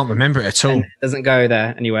builds up. Can't remember it at all. It doesn't go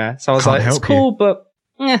there anywhere. So I was like, it's cool, but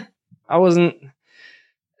I wasn't.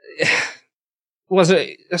 Was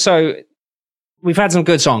it? So we've had some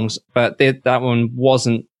good songs, but that one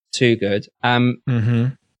wasn't too good.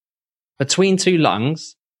 Between Two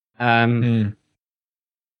Lungs, I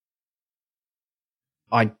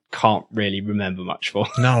can't really remember much for.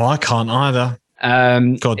 No, I can't either.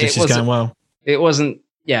 God, this is going well. It wasn't.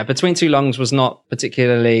 Yeah, Between Two Lungs was not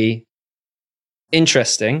particularly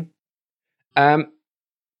interesting.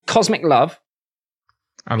 Cosmic Love.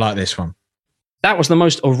 I like this one. That was the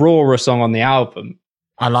most Aurora song on the album.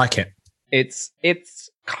 I like it. It's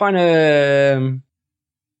kind of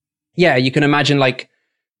you can imagine like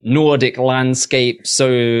Nordic landscape,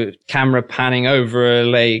 so camera panning over a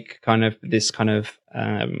lake, kind of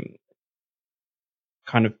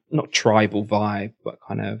kind of not tribal vibe, but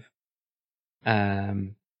kind of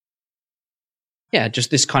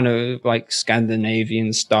just this kind of like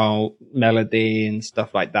Scandinavian style melody and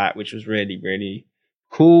stuff like that, which was really, really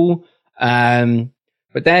cool.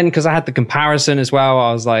 But then because I had the comparison as well,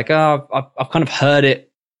 I was like, oh, I've kind of heard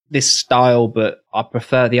this style, but I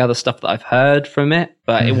prefer the other stuff that I've heard from it.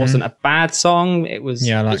 But it wasn't a bad song. It was,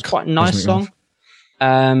 it was quite a nice song.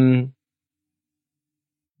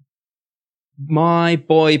 My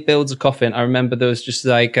Boy Builds a Coffin. I remember there was just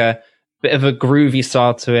like a bit of a groovy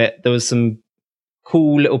style to it. There was some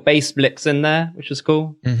cool little bass licks in there, which was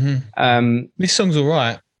cool. This song's all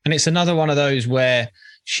right. And it's another one of those where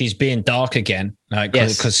she's being dark again, like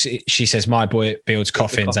because she says, "My boy builds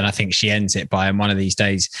coffins," and I think she ends it by, "And one of these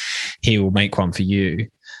days, he will make one for you."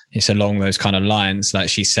 It's along those kind of lines, like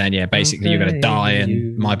she's saying, "Yeah, basically, you're going to die,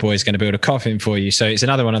 and my boy's going to build a coffin for you." So it's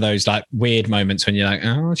another one of those like weird moments when you're like,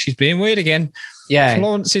 "Oh, she's being weird again." Yeah,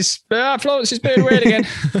 Florence is being weird again.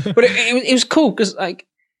 But it was cool because like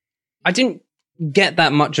I didn't get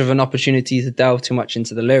that much of an opportunity to delve too much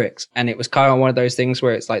into the lyrics, and it was kind of one of those things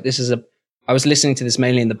where it's like I was listening to this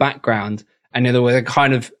mainly in the background, and there were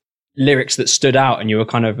kind of lyrics that stood out, and you were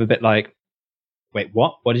kind of a bit like, wait,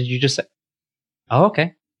 what? What did you just say? Oh,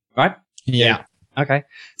 okay. Right. Yeah. Okay.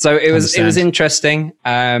 So it was interesting,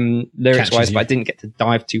 lyrics wise, but I didn't get to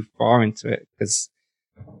dive too far into it because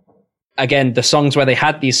again, the songs where they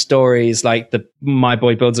had these stories, like the My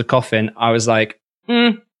Boy Builds a Coffin, I was like,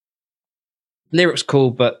 lyrics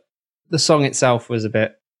cool, but the song itself was a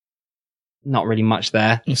bit not really much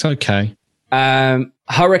there. It's okay.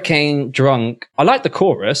 Hurricane Drunk. I like the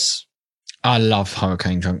chorus. I love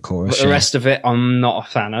Hurricane Drunk chorus. But the rest of it, I'm not a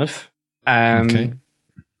fan of. Okay.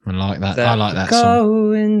 I like that. I like that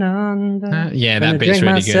song. Under, that bit's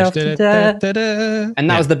really good. And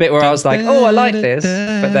that was the bit where I was like, oh, I like this.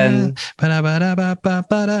 But then, but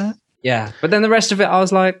then the rest of it, I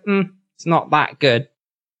was like, it's not that good.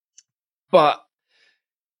 But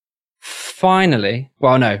finally,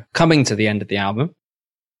 coming to the end of the album.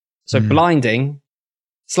 So Blinding,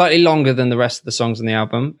 slightly longer than the rest of the songs on the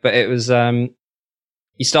album, but it was,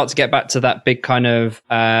 you start to get back to that big kind of,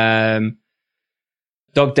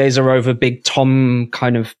 Dog Days Are Over, big tom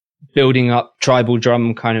kind of building up tribal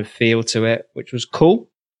drum kind of feel to it, which was cool.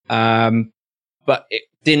 But it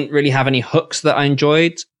didn't really have any hooks that I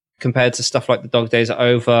enjoyed compared to stuff like the Dog Days Are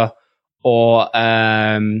Over or,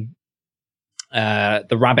 the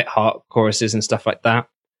Rabbit Heart choruses and stuff like that.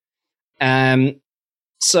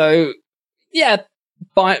 So yeah,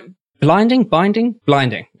 Blinding,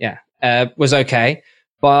 was okay.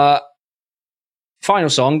 But final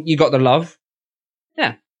song, You Got the Love.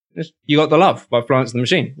 Yeah, You Got the Love by Florence and the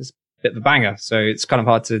Machine. It's a bit of a banger, so it's kind of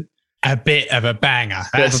hard to... A bit of a banger.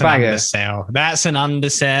 That's an undersell. That's an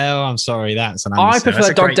undersell. I'm sorry, that's an undersell. I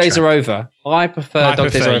prefer Dog Days Are Over. I prefer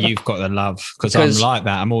Dog Days Are Over. You've Got the Love, because I'm like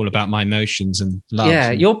that. I'm all about my emotions and love. Yeah,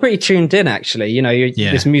 you're pretty tuned in, actually. You know,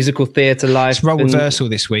 this musical theatre life. It's role reversal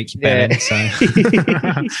this week, Ben. So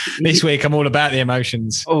this week I'm all about the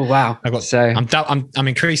emotions. Oh wow! I'm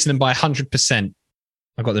increasing them by 100%.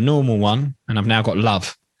 I've got the normal one, and I've now got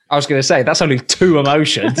love. I was going to say that's only 2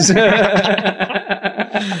 emotions. But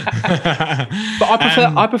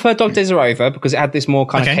I prefer Dog Days Are Over because it had this more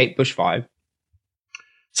kind of Kate Bush vibe.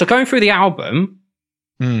 So going through the album,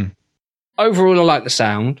 overall I like the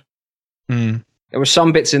sound. There were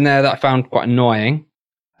some bits in there that I found quite annoying.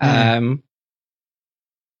 Half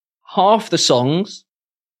the songs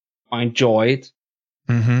I enjoyed.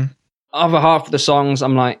 Other half of the songs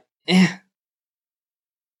I'm like, eh.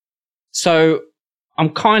 So I'm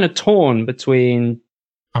kind of torn between...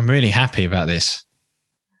 I'm really happy about this.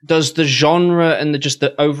 Does the genre and just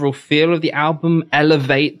the overall feel of the album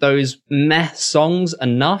elevate those meh songs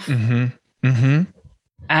enough? And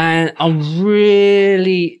I'm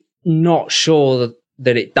really not sure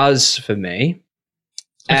that it does for me.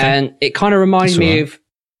 Okay. And it kind of reminds me of...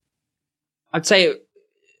 I'd say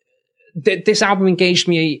this album engaged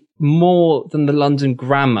me more than the London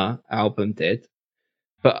Grammar album did.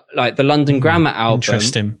 But like the London Grammar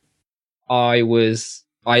album, I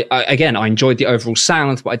enjoyed the overall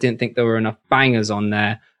sound, but I didn't think there were enough bangers on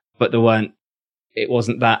there. But it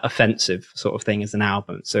wasn't that offensive sort of thing as an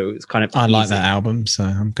album. So it's kind of, I like that album. So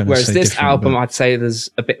I'm going to Whereas this album, I'd say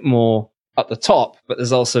there's a bit more at the top, but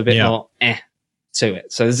there's also a bit more to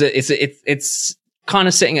it. So it's kind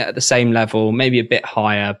of sitting at the same level, maybe a bit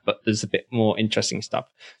higher, but there's a bit more interesting stuff.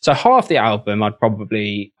 So half the album, I'd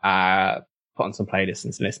probably, put on some playlists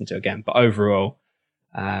and listen to again. But overall,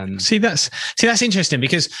 see that's interesting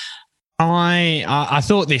because I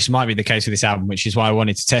thought this might be the case with this album, which is why I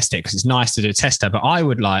wanted to test it, because it's nice to do a tester. But I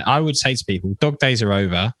would say to people, Dog Days Are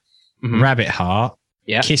Over, Rabbit Heart,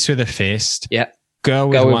 Kiss with a Fist, Girl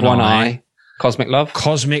with One Eye, Cosmic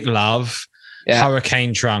Love,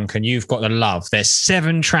 Hurricane Drunk, and You've Got the Love. There's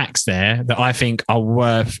 7 tracks there that I think are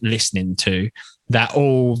worth listening to that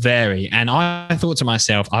all vary. And I thought to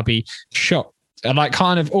myself, I'd be shocked. Like,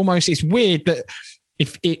 kind of almost, it's weird that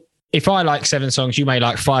if I like 7 songs, you may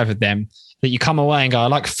like 5 of them, that you come away and go, I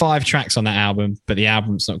like 5 tracks on that album, but the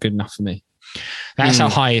album's not good enough for me. That's how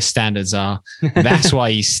high his standards are. That's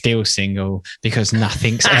why he's still single, because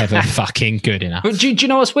nothing's ever fucking good enough. But do you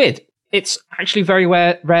know what's weird? It's actually very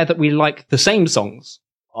rare that we like the same songs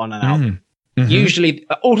on an album. Usually,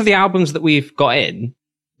 all of the albums that we've got in,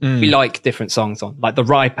 we like different songs on, like the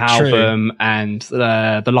Ripe album and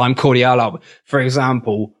the Lime Cordiale album. For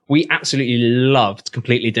example, we absolutely loved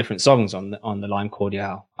completely different songs on the Lime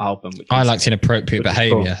Cordiale album. I liked Inappropriate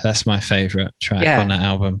Behavior. Cool. That's my favorite track on that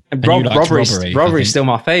album. And Robbery's still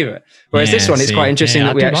my favorite. Whereas this one, it's quite interesting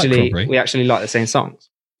that we actually like the same songs.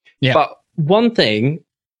 Yeah. But one thing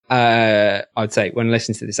I'd say when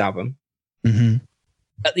listening to this album,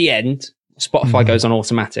 at the end, Spotify goes on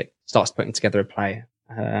automatic, starts putting together a player.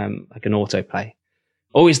 Like an autoplay.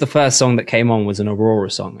 Always the first song that came on was an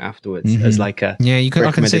Aurora song afterwards, as like a I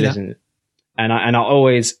can see that. And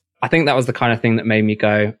I think that was the kind of thing that made me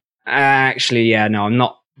go, actually, no, I'm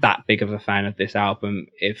not that big of a fan of this album.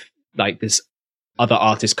 If like this other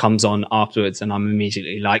artist comes on afterwards, and I'm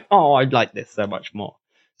immediately like, oh, I'd like this so much more.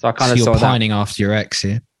 So I kind of saw that. You're pining after your ex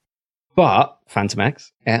here, but Phantom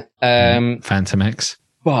X, Phantom X,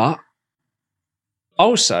 but.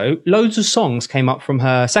 Also, loads of songs came up from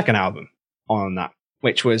her second album on that,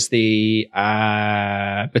 which was the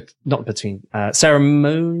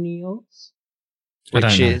Ceremonials,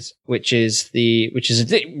 which is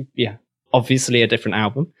obviously a different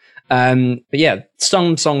album. But yeah,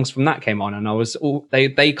 some songs from that came on, and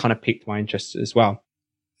they kind of piqued my interest as well.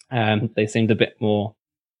 They seemed a bit more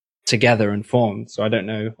together and formed. So I don't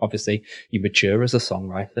know. Obviously, you mature as a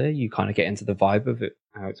songwriter. You kind of get into the vibe of it,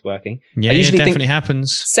 how it's working. Yeah, it definitely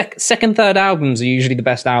happens. Second, third albums are usually the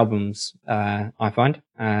best albums, I find.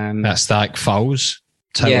 That's like Foals,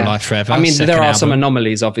 Total Life Forever. I mean, there are some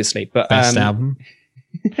anomalies, obviously, but best album.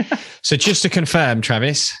 So just to confirm,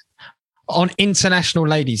 Travis, on International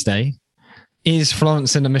Ladies' Day, is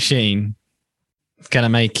Florence and the Machine going to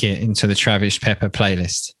make it into the Travis Pepper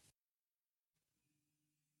playlist?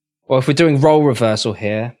 Well, if we're doing role reversal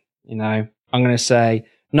here, I'm going to say,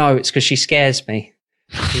 no, it's because she scares me.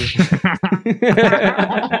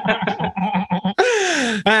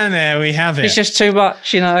 And there we have it. It's just too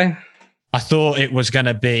much, I thought it was going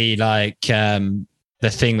to be like the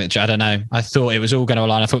thing that, I don't know. I thought it was all going to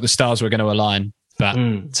align. I thought the stars were going to align. But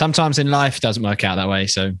sometimes in life it doesn't work out that way.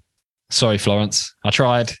 So sorry, Florence. I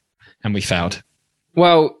tried and we failed.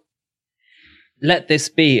 Well, let this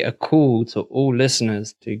be a call to all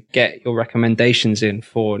listeners to get your recommendations in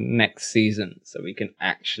for next season so we can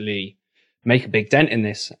actually make a big dent in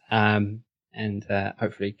this and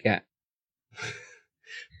hopefully get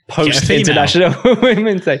post-International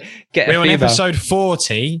Women's Day. We're on episode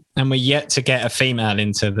 40 and we're yet to get a female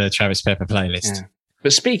into the Travis Pepper playlist. Yeah.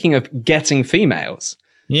 But speaking of getting females...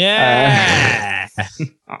 Yeah!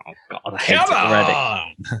 Oh, God, I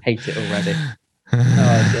hate it already.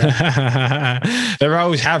 Oh, the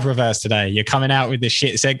roles have reversed today. You're coming out with the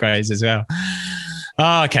shit segues as well.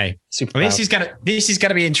 Oh, okay. Well, this is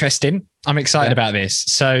gonna be interesting. I'm excited about this.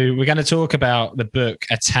 So we're going to talk about the book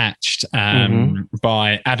Attached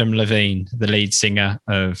by Adam Levine, the lead singer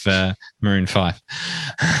of Maroon 5.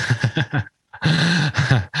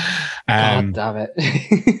 God damn it.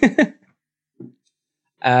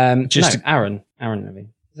 Aaron Levine.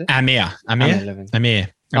 Is it? Amir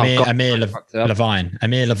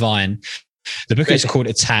Levine. The book is called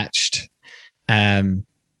Attached.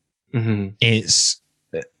 It's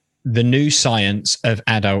the new science of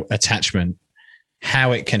adult attachment,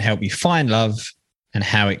 how it can help you find love and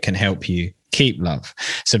how it can help you keep love.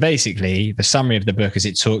 So basically, the summary of the book is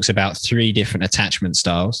it talks about 3 different attachment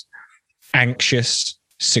styles: anxious,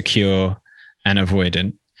 secure, and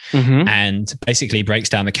avoidant. And basically breaks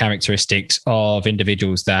down the characteristics of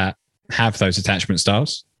individuals that have those attachment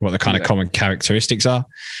styles, what the kind of common characteristics are,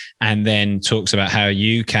 and then talks about how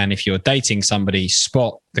you can, if you're dating somebody,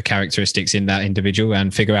 spot the characteristics in that individual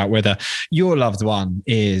and figure out whether your loved one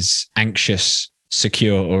is anxious,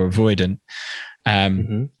 secure, or avoidant.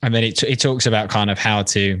 And then it talks about kind of how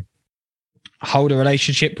to hold a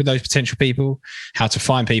relationship with those potential people, how to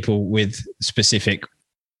find people with specific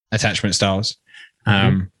attachment styles.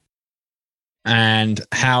 and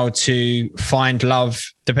how to find love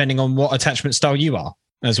depending on what attachment style you are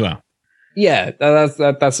as well. Yeah,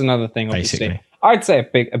 that's another thing. Obviously, basically, I'd say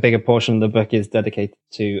a bigger portion of the book is dedicated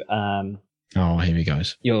to oh, here he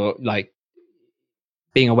goes. You're like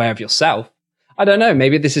being aware of yourself. I don't know.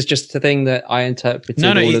 Maybe this is just a thing that I interpreted.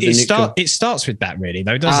 No, it starts with that, really,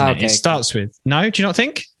 though, doesn't it? Okay. It starts with no. Do you not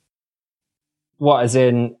think? What, as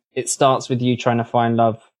in it starts with you trying to find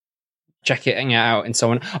love, checking it out in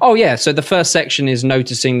someone. Oh yeah. So the first section is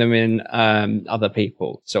noticing them in other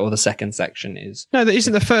people. So, or the second section is no. That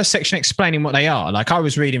isn't the first section explaining what they are. Like I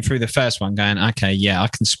was reading through the first one, going, okay, yeah, I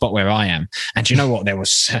can spot where I am. And do you know what? There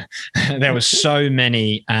was so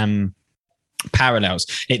many parallels.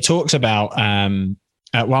 It talks about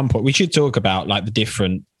at one point, we should talk about like the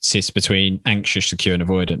differences between anxious, secure, and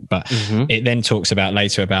avoidant, but it then talks about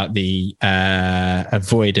later about the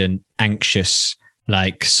avoidant, anxious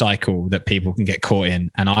like cycle that people can get caught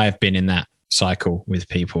in. And I have been in that cycle with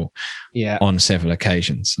people on several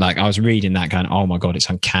occasions. Like I was reading that going, oh my God, it's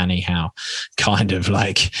uncanny how kind of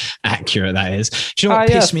like accurate that is. Do you know what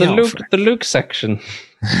pissed me off? The Luke section.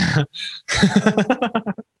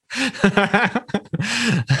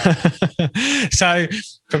 So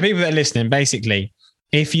for people that are listening, basically,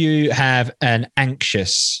 if you have an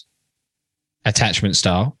anxious attachment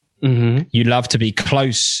style, you love to be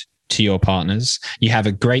close to your partners, you have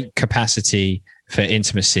a great capacity for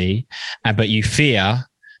intimacy, but you fear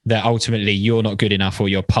that ultimately you're not good enough or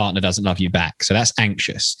your partner doesn't love you back. So that's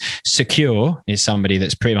anxious. Secure is somebody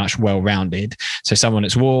that's pretty much well-rounded. So someone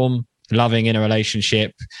that's warm, loving in a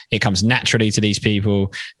relationship, it comes naturally to these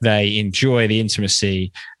people. They enjoy the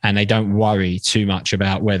intimacy and they don't worry too much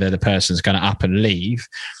about whether the person's going to up and leave.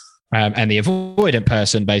 And the avoidant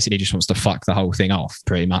person basically just wants to fuck the whole thing off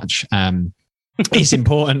pretty much. It's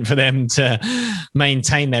important for them to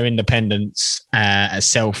maintain their independence,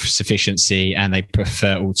 self-sufficiency, and they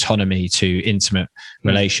prefer autonomy to intimate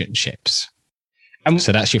relationships.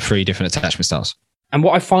 So that's your 3 different attachment styles. And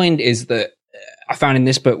what I find is that I found in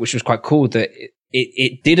this book, which was quite cool, that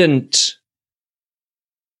it didn't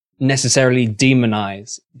necessarily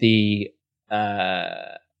demonize the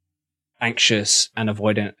anxious and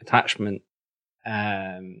avoidant attachment.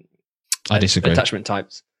 I disagree. Attachment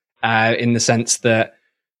types. In the sense that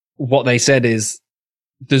what they said is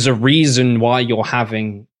there's a reason why you're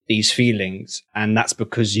having these feelings, and that's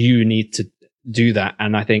because you need to do that.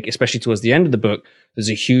 And I think especially towards the end of the book,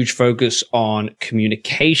 there's a huge focus on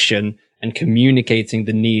communication and communicating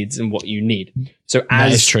the needs and what you need. So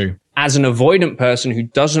that is true. As an avoidant person who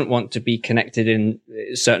doesn't want to be connected in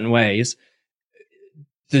certain ways,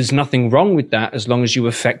 there's nothing wrong with that as long as you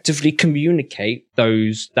effectively communicate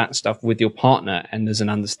that stuff with your partner and there's an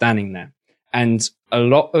understanding there. And a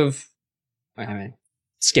lot of,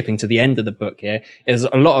 skipping to the end of the book here, is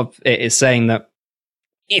a lot of it is saying that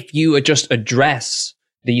if you just address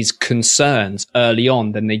these concerns early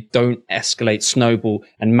on, then they don't escalate, snowball,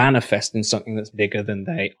 and manifest in something that's bigger than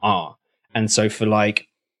they are. And so for like,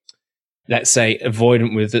 let's say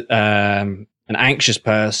avoidant with an anxious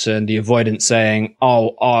person, the avoidant saying,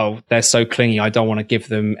 oh, they're so clingy, I don't want to give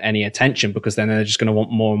them any attention because then they're just going to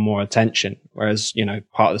want more and more attention. Whereas,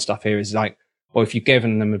 part of the stuff here is like, well, if you've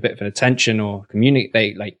given them a bit of an attention or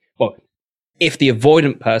communicate, if the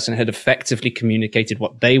avoidant person had effectively communicated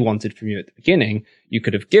what they wanted from you at the beginning, you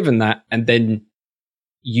could have given that, and then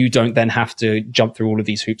you don't then have to jump through all of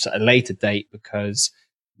these hoops at a later date because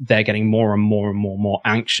they're getting more and more and more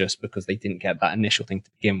anxious because they didn't get that initial thing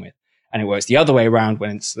to begin with. And it works the other way around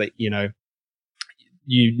when it's like, you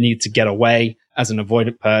need to get away as an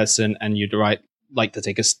avoidant person and you'd like to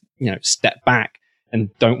take a, step back and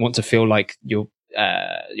don't want to feel like your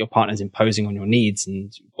partner's imposing on your needs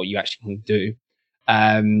and what you actually can do.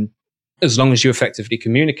 As long as you effectively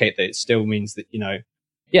communicate that, it still means that,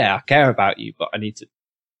 I care about you, but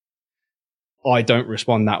I don't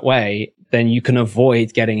respond that way, then you can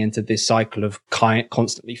avoid getting into this cycle of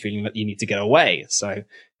constantly feeling that you need to get away. So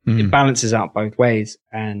it balances out both ways.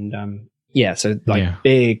 And,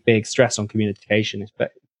 big stress on communication,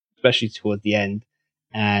 especially towards the end.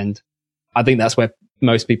 And I think that's where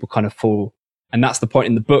most people kind of fall. And that's the point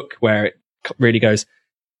in the book where it really goes,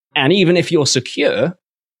 and even if you're secure,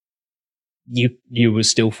 you will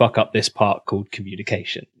still fuck up this part called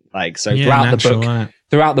communication. Throughout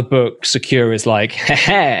the book, secure is like,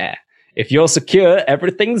 if you're secure,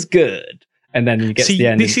 everything's good. And then you get to the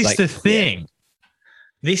end. This is the thing. Yeah.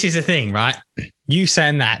 This is the thing, right? You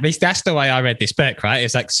saying that's the way I read this book, right?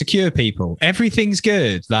 It's like secure people. Everything's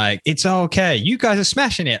good. Like, it's okay. You guys are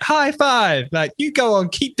smashing it. High five. Like, you go on,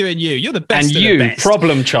 keep doing you. You're the best. And you,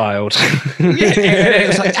 problem child. It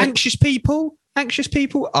was like anxious people. anxious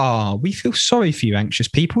people are. We feel sorry for you, anxious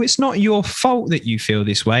people. It's not your fault that you feel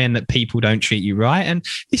this way and that people don't treat you right. And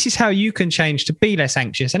this is how you can change to be less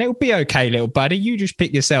anxious. And it'll be okay, little buddy. You just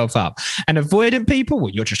pick yourself up. And avoidant people,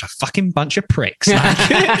 well, you're just a fucking bunch of pricks.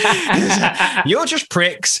 You're just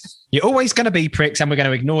pricks. You're always going to be pricks, and we're going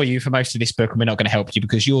to ignore you for most of this book, and we're not going to help you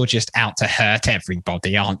because you're just out to hurt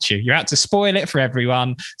everybody, aren't you? You're out to spoil it for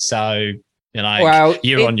everyone. So you're like,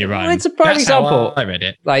 you're on your own. It's a prime example. I read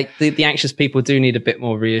it. Like the anxious people do need a bit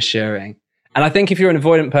more reassuring. And I think if you're an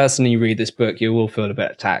avoidant person and you read this book, you will feel a bit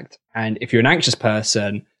attacked. And if you're an anxious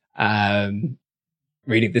person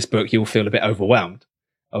reading this book, you'll feel a bit overwhelmed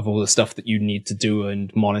of all the stuff that you need to do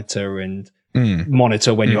and monitor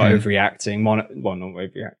monitor when you're overreacting. Not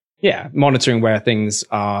overreacting. Yeah, monitoring where things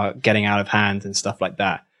are getting out of hand and stuff like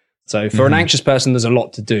that. So for an anxious person, there's a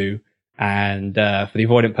lot to do. And for the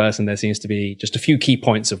avoidant person, there seems to be just a few key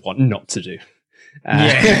points of what not to do.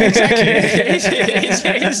 Yeah,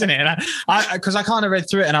 exactly. Isn't it? Because I kind of read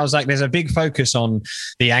through it and I was like, there's a big focus on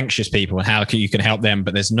the anxious people and how you can help them,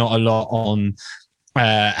 but there's not a lot on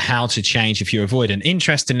how to change if you're avoidant.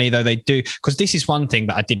 Interestingly, though, they do, because this is one thing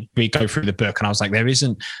that I did go through the book and I was like, there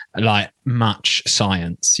isn't like much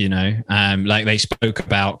science, you know, like they spoke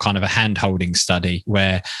about kind of a hand-holding study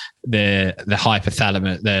where the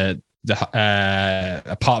hypothalamus,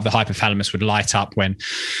 a part of the hypothalamus would light up when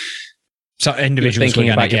individuals thinking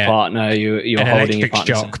were about your get partner, you're holding your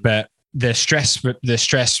partner. Shock, but the stress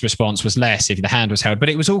response was less if the hand was held, but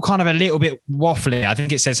it was all kind of a little bit waffly. I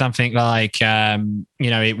think it said something like,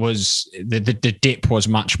 it was the dip was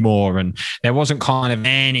much more, and there wasn't kind of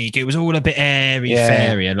any. It was all a bit airy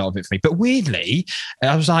fairy, a lot of it for me. But weirdly,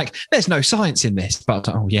 I was like, "There's no science in this." But I was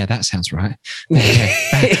like, "Oh yeah, that sounds right."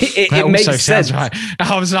 It makes sense. Right.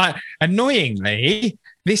 I was like, annoyingly,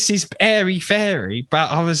 this is airy fairy,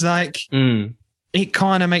 but I was like. It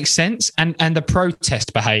kind of makes sense. And the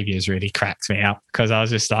protest behaviors really cracked me up because I was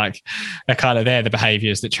just like, they're the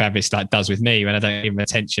behaviors that Travis like does with me when I don't give him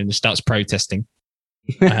attention and starts protesting.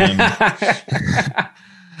 I'm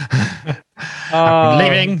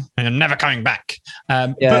leaving and I'm never coming back.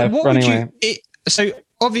 But what would you, so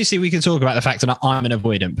obviously we can talk about the fact that I'm an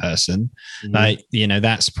avoidant person. Like,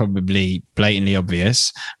 that's probably blatantly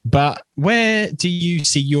obvious, but where do you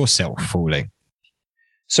see yourself falling?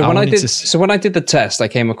 So when I did the test, I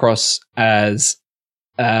came across as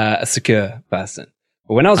a secure person.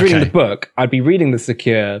 But when I was reading the book, I'd be reading the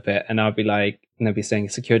secure bit, and I'd be like, and they'd be saying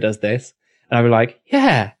secure does this, and I'd be like,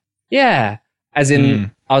 yeah. As in,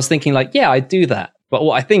 I was thinking like, yeah, I do that. But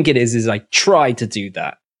what I think it is I try to do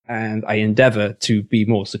that, and I endeavor to be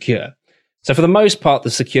more secure. So for the most part, the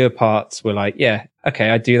secure parts were like, yeah,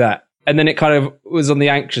 okay, I do that. And then it kind of was got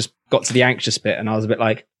to the anxious bit, and I was a bit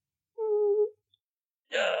like.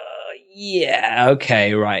 Yeah,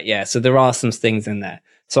 okay, right, yeah. So there are some things in there.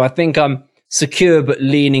 So I think I'm secure, but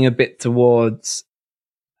leaning a bit towards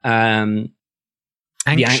the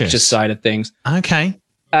anxious side of things. Okay.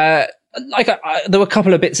 There were a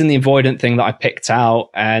couple of bits in the avoidant thing that I picked out,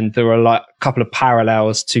 and there were like a couple of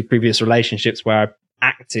parallels to previous relationships where I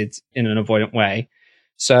acted in an avoidant way.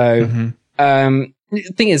 So the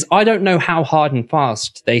thing is, I don't know how hard and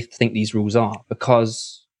fast they think these rules are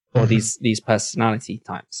because... or these personality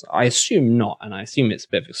types. I assume not, and I assume it's a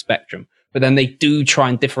bit of a spectrum. But then they do try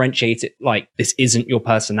and differentiate it like, this isn't your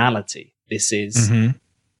personality. This is...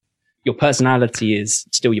 Your personality is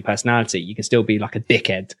still your personality. You can still be like a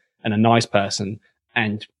dickhead and a nice person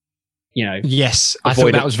and, Yes, I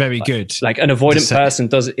thought that was very good. Like an avoidant person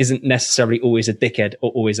isn't necessarily always a dickhead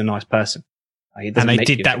or always a nice person. Like, and they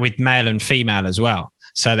did that with male and female as well.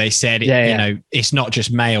 So they said, it's not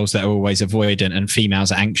just males that are always avoidant and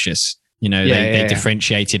females are anxious. They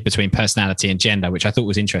differentiated between personality and gender, which I thought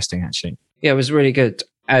was interesting, actually. Yeah, it was really good.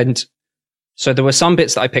 And so there were some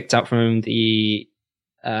bits that I picked up from the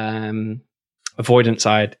avoidant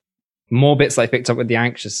side, more bits that I picked up with the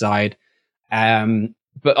anxious side.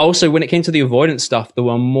 But also when it came to the avoidant stuff, there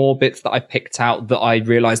were more bits that I picked out that I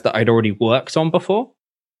realized that I'd already worked on before.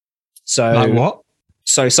 So like what?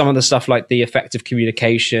 So some of the stuff like the effective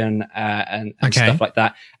communication and stuff like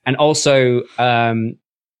that. And also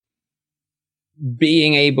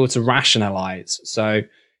being able to rationalize. So,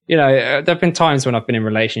 there have been times when I've been in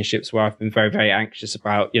relationships where I've been very, very anxious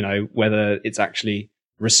about, whether it's actually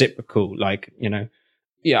reciprocal. Like,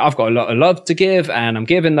 I've got a lot of love to give and I'm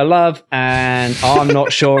giving the love and I'm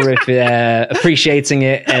not sure if they're appreciating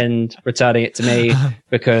it and returning it to me,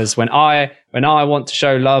 because when I want to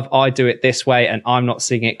show love, I do it this way and I'm not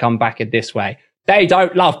seeing it come back in this way. They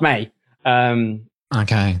don't love me.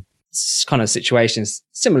 Okay. It's kind of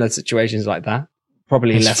similar situations like that.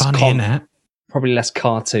 Probably it's less funny, isn't it? Probably less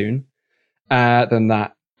cartoon. than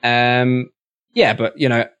that. Yeah, but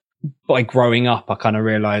by growing up, I kind of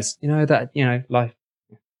realized, that life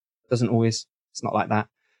doesn't always. It's not like that.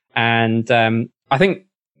 And I think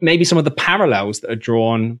maybe some of the parallels that are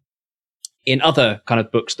drawn in other kind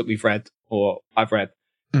of books that we've read or I've read.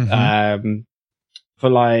 Mm-hmm.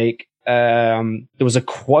 There was a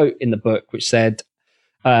quote in the book which said,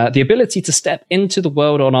 the ability to step into the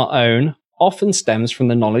world on our own often stems from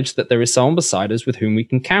the knowledge that there is someone beside us with whom we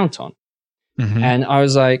can count on. Mm-hmm. And I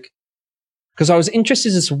was like, because I was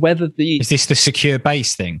interested as to whether Is this the secure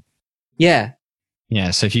base thing? Yeah.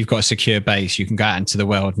 Yeah. So if you've got a secure base, you can go out into the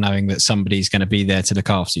world knowing that somebody's going to be there to look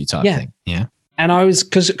after you type thing. Yeah. And I was,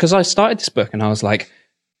 because I started this book and I was like,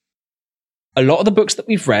 a lot of the books that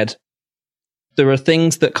we've read, there are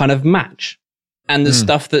things that kind of match. And the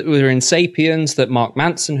stuff that were in Sapiens that Mark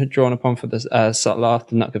Manson had drawn upon for the subtle art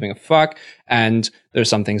of not giving a fuck. And there are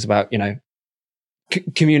some things about,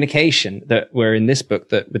 communication that were in this book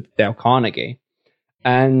that with Dale Carnegie.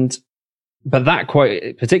 But that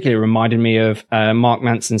quote particularly reminded me of Mark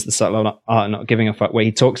Manson's The Subtle Art of Not Giving a Fuck, where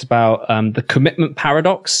he talks about the commitment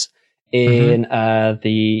paradox in if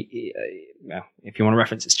you want to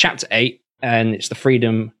reference, it's chapter 8, and it's the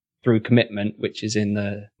freedom through commitment, which is in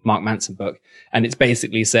the Mark Manson book. And it's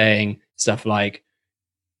basically saying stuff like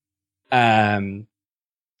actually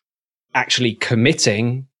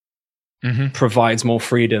committing provides more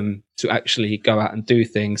freedom to actually go out and do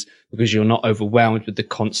things because you're not overwhelmed with the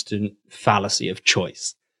constant fallacy of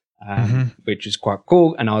choice, which is quite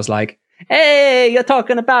cool. And I was like, hey, you're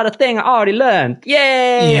talking about a thing I already learned.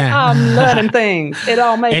 Yay, yeah. I'm learning things. It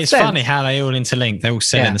all makes sense. It's funny how they all interlink. They're all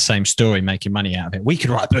selling the same story, making money out of it. We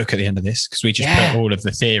could write a book at the end of this because we just put all of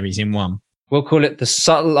the theories in one. We'll call it The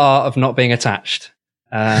Subtle Art of Not Being Attached.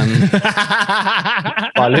 By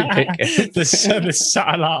Luke Pitkin. the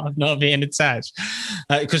subtle art of not being attached.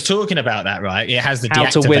 Because talking about that, right, it has the how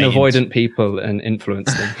to win avoidant people and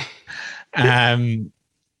influence them.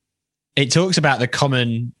 It talks about the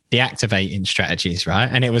common deactivating strategies, right?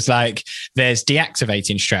 And it was like there's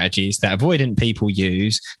deactivating strategies that avoidant people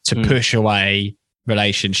use to push away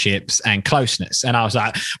relationships and closeness. And I was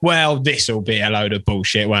like, well, this will be a load of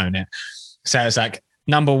bullshit, won't it? So it's like,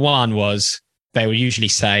 number one was they will usually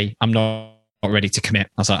say, I'm not ready to commit.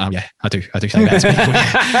 I was like, oh yeah, I do say that to people.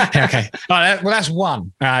 Yeah, okay. All right, well, that's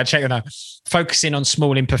one. Check it out. Focusing on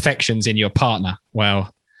small imperfections in your partner.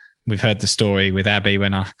 Well, we've heard the story with Abby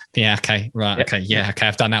when I've done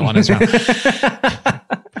that one as well.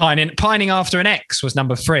 Pining after an ex was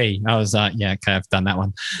number 3. I was like, yeah, okay, I've done that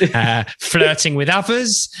one. Flirting with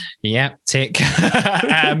others, yeah, tick.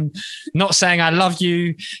 Not saying I love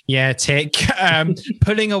you, yeah, tick.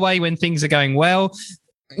 Pulling away when things are going well,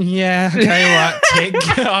 yeah, okay, all right, tick.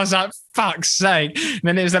 I was like, fuck's sake. And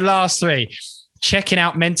then it was the last 3. Checking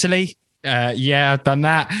out mentally, yeah, I've done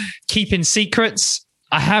that. Keeping secrets,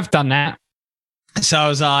 I have done that. So I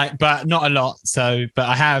was like, but not a lot. But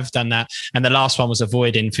I have done that. And the last one was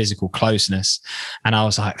avoiding physical closeness. And I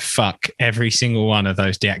was like, fuck, every single one of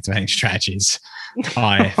those deactivating strategies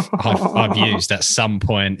I've used at some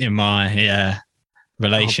point in my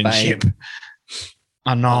relationship.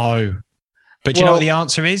 I know. But do you know what the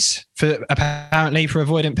answer is apparently for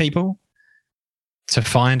avoidant people? To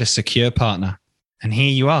find a secure partner. And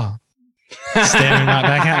here you are, staring right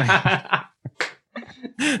back at me.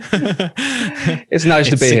 It's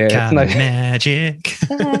nice to be here. It's nice. Magic.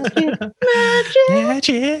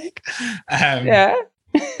 Yeah.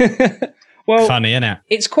 Well, funny, isn't it?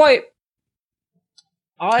 It's quite.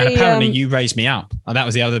 And apparently you raised me up. And that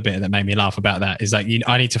was the other bit that made me laugh about that is like,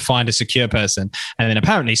 I need to find a secure person. And then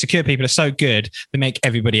apparently secure people are so good, they make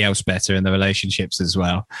everybody else better in the relationships as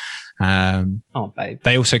well. Babe.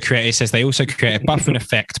 They also create a buffering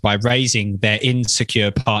effect by raising their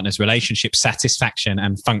insecure partner's relationship satisfaction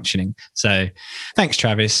and functioning. So thanks,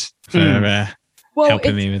 Travis, for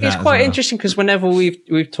helping me with that. It's quite interesting because whenever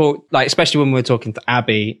we've talked, like, especially when we were talking to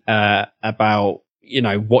Abby about,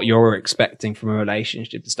 what you're expecting from a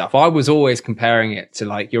relationship and stuff, I was always comparing it to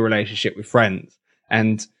like your relationship with friends.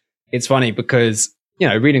 And it's funny because,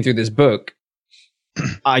 reading through this book,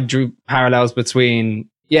 I drew parallels between,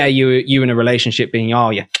 you in a relationship being,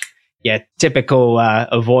 typical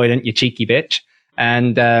avoidant, you cheeky bitch.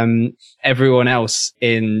 And everyone else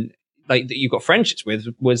in like that you got friendships with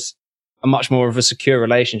was a much more of a secure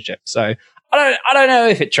relationship. So I don't know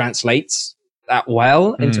if it translates that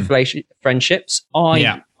well into friendships.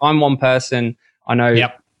 I'm one person. I know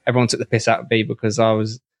everyone took the piss out of me because I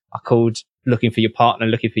called looking for your partner,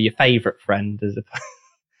 looking for your favorite friend as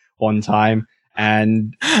one time.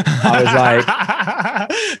 And I was like,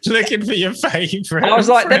 looking for your favorite. I was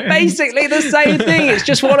like, they're basically the same thing. It's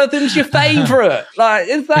just one of them's your favorite. Like,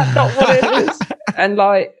 is that not what it is? And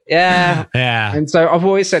like, yeah. And so I've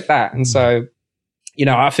always said that. And so, you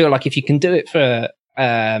know, I feel like if you can do it for,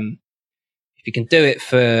 a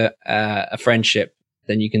friendship,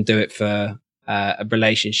 then you can do it for a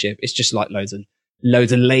relationship. It's just like loads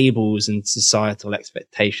of labels and societal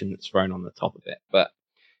expectation that's thrown on the top of it. But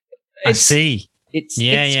I see. It's cool.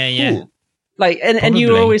 Yeah. Like, and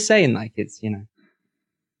you were always saying like, it's, you know,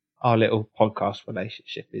 our little podcast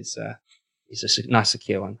relationship is a nice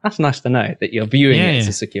secure one. That's nice to know that you're viewing it as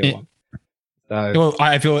a secure one. So, well,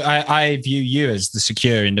 I view you as the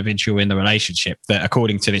secure individual in the relationship that,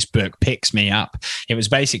 according to this book, picks me up. It was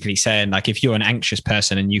basically saying like, if you're an anxious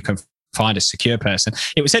person and you can find a secure person,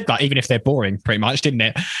 it was said like, even if they're boring, pretty much, didn't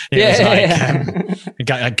it?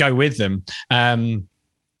 Go with them.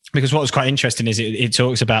 Because what was quite interesting is it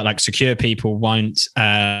talks about like secure people won't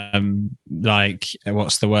like,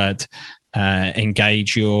 what's the word?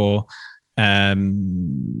 Engage your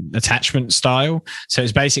attachment style. So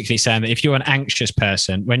it's basically saying that if you're an anxious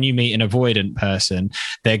person, when you meet an avoidant person,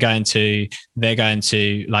 they're going to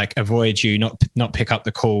like avoid you, not pick up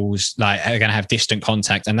the calls, like they're going to have distant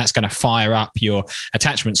contact, and that's going to fire up your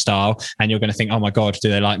attachment style, and you're going to think, oh my god, do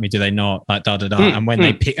they like me, do they not, like da da da. And when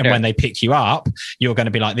they pick you up, you're going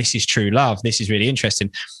to be like, this is true love, this is really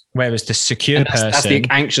interesting. Whereas the secure person, that's the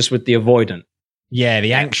anxious with the avoidant. Yeah,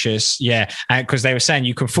 the anxious, because they were saying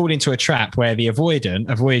you can fall into a trap where the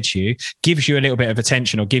avoidant avoids you, gives you a little bit of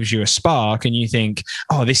attention or gives you a spark, and you think,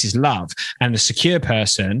 oh, this is love. And the secure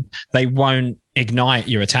person, they won't ignite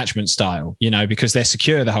your attachment style, you know, because they're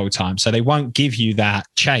secure the whole time. So they won't give you that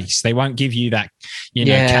chase. They won't give you that, you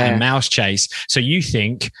know, cat and mouse chase. So you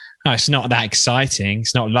think, oh, it's not that exciting,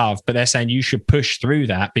 it's not love, but they're saying you should push through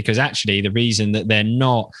that, because actually the reason that they're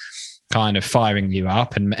not kind of firing you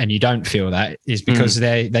up and you don't feel that is because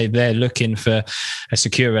they're looking for a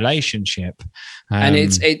secure relationship. And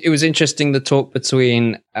it was interesting, the talk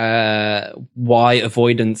between why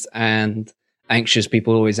avoidance and anxious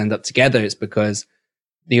people always end up together. It's because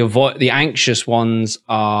the anxious ones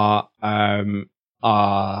are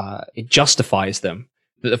it justifies them,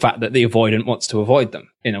 the fact that the avoidant wants to avoid them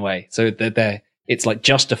in a way. So that it's like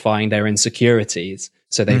justifying their insecurities,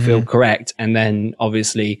 so they feel correct. And then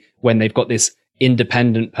obviously when they've got this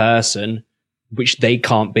independent person, which they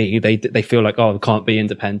can't be, they feel like, oh, they can't be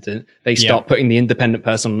independent. They start putting the independent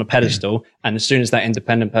person on a pedestal. And as soon as that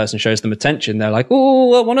independent person shows them attention, they're like,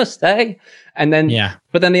 oh, I want to stay. And then,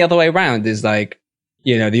 but then the other way around is like,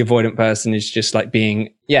 you know, the avoidant person is just like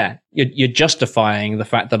being, you're justifying the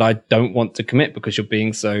fact that I don't want to commit because you're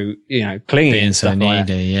being so, you know, clingy and stuff like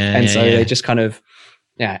that. And so they just kind of,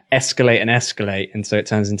 escalate and escalate. And so it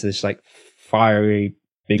turns into this like fiery,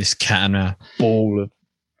 big this cat and mouse ball of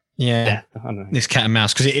death. I don't know. This cat and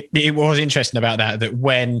mouse. Because it was interesting about that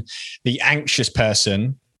when the anxious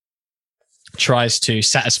person tries to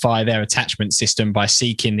satisfy their attachment system by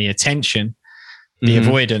seeking the attention, the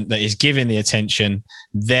avoidant that is giving the attention,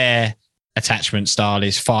 their attachment style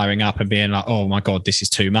is firing up and being like, oh my god, this is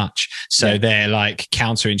too much. So they're like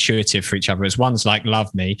counterintuitive for each other. As one's like,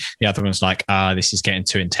 love me, the other one's like, this is getting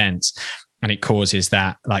too intense. And it causes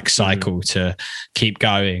that like cycle to keep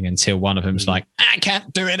going until one of them's like, I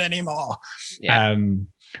can't do it anymore.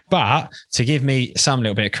 But to give me some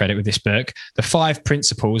little bit of credit with this book, the 5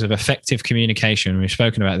 principles of effective communication, we've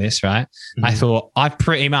spoken about this, right? I thought I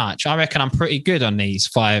reckon I'm pretty good on these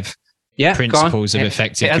 5 principles of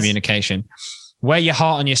effective communication. Wear your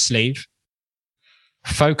heart on your sleeve,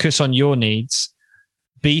 focus on your needs,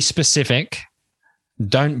 be specific,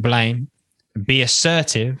 don't blame, be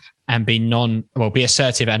assertive, and be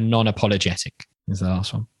assertive and non-apologetic is the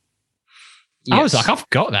last one. I was like, I've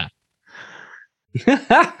got that.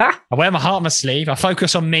 I wear my heart on my sleeve. I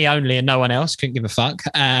focus on me only and no one else. Couldn't give a fuck.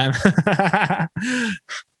 I'm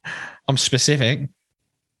specific.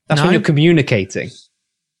 That's when you're communicating.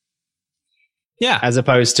 Yeah. As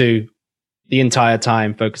opposed to the entire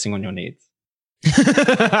time focusing on your needs. There's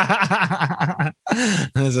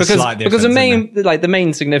a slight difference. Because the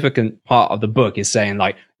main significant part of the book is saying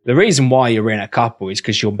like the reason why you're in a couple is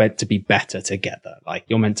because you're meant to be better together. Like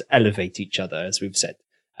you're meant to elevate each other, as we've said.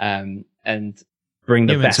 And bring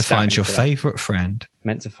the best. You're meant to find your favorite friend.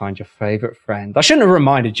 Meant to find your favorite friend. I shouldn't have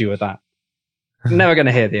reminded you of that. You're never going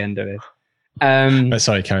to hear the end of it.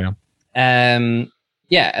 Sorry, carry on.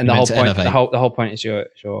 Yeah, and the whole point is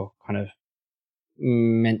you're kind of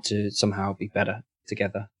meant to somehow be better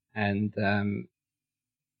together. And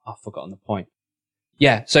I've forgotten the point.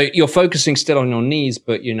 Yeah, so you're focusing still on your needs,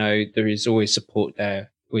 but you know there is always support there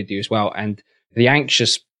with you as well. And the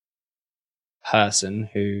anxious person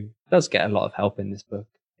who does get a lot of help in this book.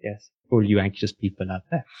 Yes, all you anxious people out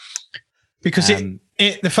there. Because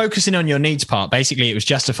the focusing on your needs part, basically it was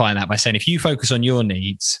justifying that by saying if you focus on your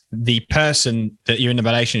needs, the person that you're in a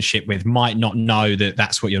relationship with might not know that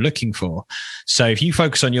that's what you're looking for. So if you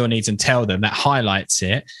focus on your needs and tell them, that highlights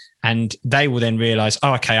it, and they will then realize,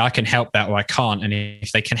 oh, okay, I can help that or I can't. And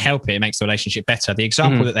if they can help it, it makes the relationship better. The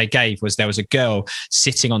example that they gave was there was a girl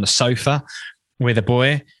sitting on the sofa with a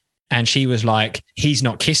boy, and she was like, he's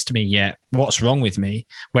not kissed me yet. What's wrong with me?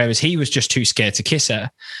 Whereas he was just too scared to kiss her.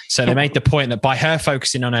 So they made the point that by her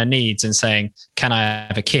focusing on her needs and saying, can I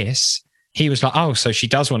have a kiss? He was like, oh, so she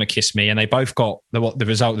does want to kiss me. And they both got the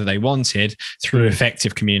result that they wanted through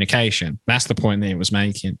effective communication. That's the point that it was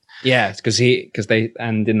making. Yeah,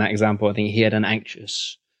 and in that example, I think he had an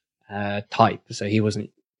anxious type. So he wasn't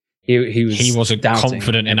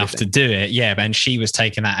confident enough to do it. Yeah. And she was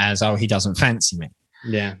taking that as, oh, he doesn't fancy me.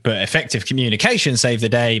 Yeah. But effective communication saved the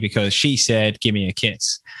day because she said, give me a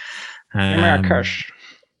kiss. Give me a kiss.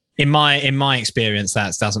 In my experience,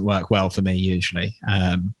 that doesn't work well for me usually.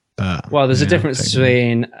 But there's a difference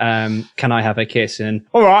between can I have a kiss and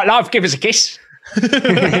all right, love, give us a kiss.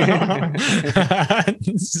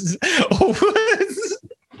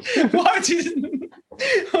 Why did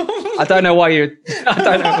I don't know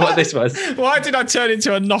what this was. Why did I turn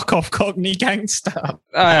into a knockoff Cockney gangster?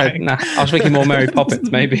 No, I was thinking more Mary Poppins,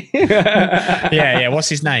 maybe. yeah. What's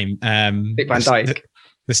his name? Dick Van Dyke.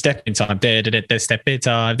 The stepping time. The stepping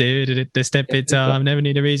time. The stepping time. Never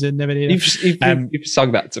need a reason. Never need. You've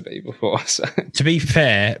sung that to me before. So. To be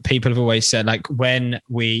fair, people have always said, like, when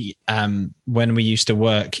I used to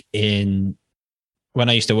work for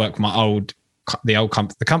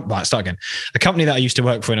the company that I used to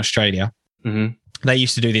work for in Australia, they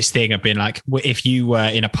used to do this thing of being like, if you were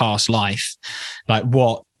in a past life, like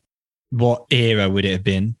what era would it have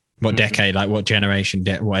been? What decade, like what generation,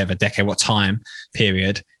 whatever decade, what time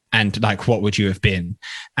period, and like what would you have been?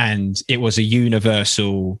 And it was a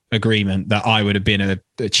universal agreement that I would have been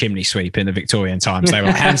a chimney sweep in the Victorian times. They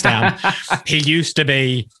were hands down. He used to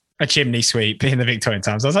be a chimney sweep in the Victorian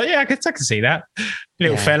times. I was like, yeah, I can see that.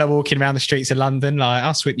 Little fella walking around the streets of London, like,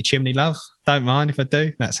 I'll sweep your chimney, love. Don't mind if I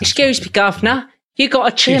do. Excuse me, governor. You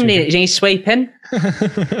got a chimney that needs sweeping?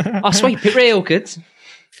 I'll sweep it real good.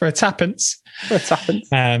 For a tuppence.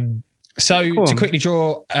 So cool. To quickly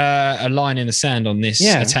draw a line in the sand on this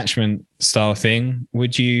attachment style thing,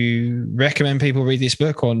 would you recommend people read this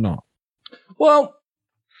book or not? Well,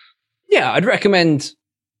 yeah, I'd recommend.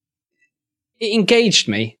 It engaged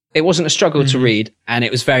me. It wasn't a struggle to read, and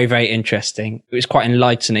it was very, very interesting. It was quite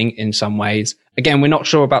enlightening in some ways. Again, we're not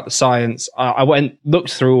sure about the science. I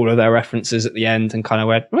looked through all of their references at the end and kind of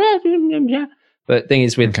went, yeah. But the thing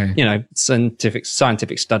is, with scientific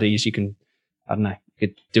studies, you can, I don't know, you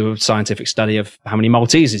could do a scientific study of how many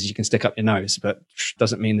Maltesers you can stick up your nose, but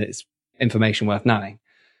doesn't mean that it's information worth knowing.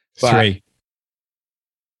 But 3.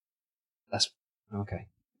 That's okay.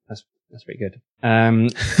 That's pretty good. But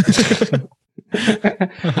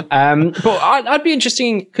I'd be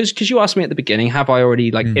interesting because you asked me at the beginning, have I already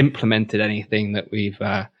implemented anything that we've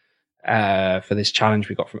for this challenge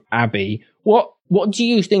we got from Abby? What do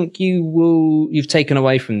you think you've taken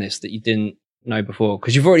away from this that you didn't know before?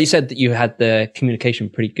 Because you've already said that you had the communication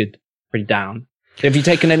pretty down. Have you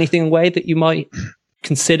taken anything away that you might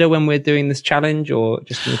consider when we're doing this challenge, or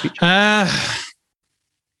just in the future?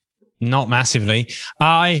 Not massively.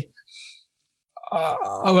 I've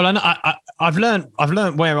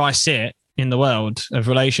learned where I sit in the world of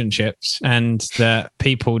relationships, and that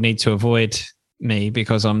people need to avoid me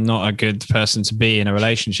because I'm not a good person to be in a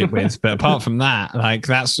relationship with. But apart from that, like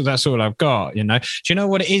that's all I've got, you know. Do you know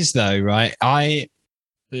what it is though, right?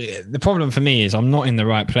 The problem for me is I'm not in the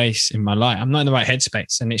right place in my life. I'm not in the right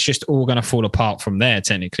headspace, and it's just all going to fall apart from there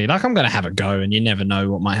technically. Like, I'm going to have a go, and you never know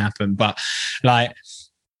what might happen, but like,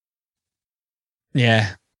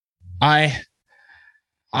 yeah, I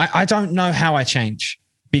don't know how I change,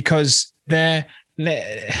 because there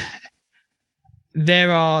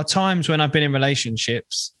are times when I've been in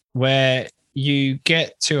relationships where you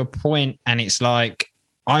get to a point and it's like,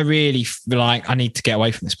 I really feel like I need to get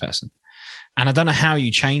away from this person. And I don't know how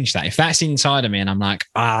you change that. If that's inside of me and I'm like,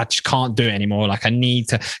 I just can't do it anymore. Like, I need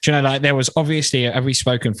to, do you know, like there was obviously, have we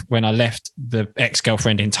spoken when I left the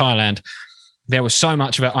ex-girlfriend in Thailand, there was so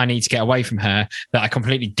much of it, I need to get away from her, that I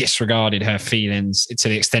completely disregarded her feelings to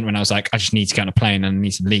the extent when I was like, I just need to get on a plane and I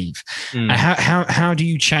need to leave. And how do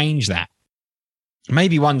you change that?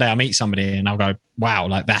 Maybe one day I'll meet somebody and I'll go, wow,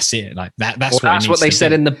 like that's it. Like that's what they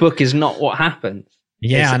said in the book is not what happens.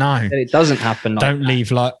 Yeah, I know. It doesn't happen. Don't leave.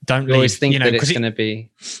 Don't leave. Always think that it's going to be.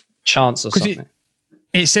 chance or something.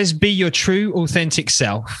 It says, be your true, authentic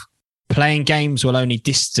self. Playing games will only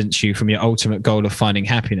distance you from your ultimate goal of finding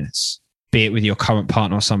happiness, be it with your current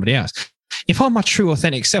partner or somebody else. If I'm my true,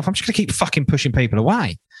 authentic self, I'm just going to keep fucking pushing people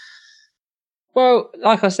away. Well,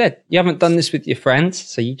 like I said, you haven't done this with your friends,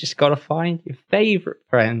 so you just got to find your favourite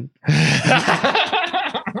friend.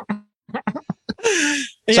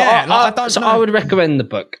 I would recommend the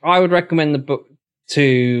book. I would recommend the book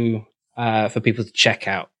for people to check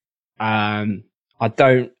out. I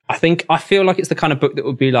feel like it's the kind of book that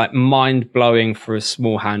would be like mind blowing for a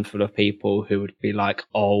small handful of people who would be like,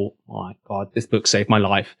 oh my God, this book saved my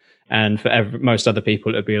life. And for most other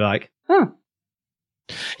people, it would be like, huh.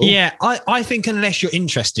 Cool. Yeah, I think unless you're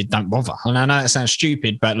interested, don't bother. And I know that sounds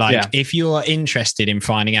stupid, but if you're interested in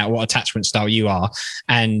finding out what attachment style you are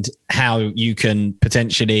and how you can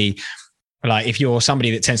potentially, like if you're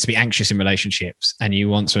somebody that tends to be anxious in relationships and you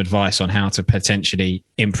want some advice on how to potentially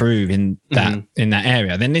improve in that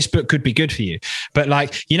area, then this book could be good for you. But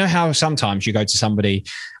like, you know how sometimes you go to somebody,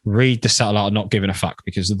 read The Subtle Art of Not Giving a Fuck,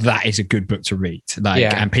 because that is a good book to read.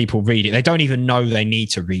 And people read it. They don't even know they need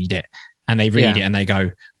to read it. And they read it and they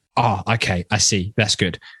go, oh, okay, I see. That's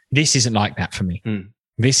good. This isn't like that for me.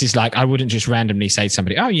 This is like, I wouldn't just randomly say to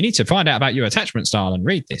somebody, oh, you need to find out about your attachment style and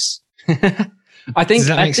read this. Does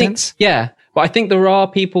that make sense? Yeah. But I think there are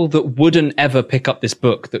people that wouldn't ever pick up this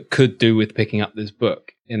book that could do with picking up this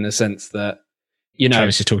book, in the sense that, you know.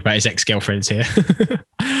 Travis is talking about his ex-girlfriends here.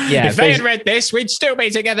 Yeah. If they had read this, we'd still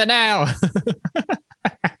be together now.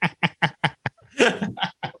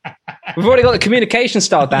 We've already got the communication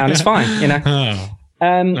style down. It's fine, you know.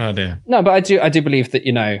 Oh dear. No, but I do believe that,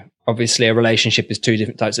 you know, obviously a relationship is two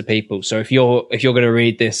different types of people. So if you're going to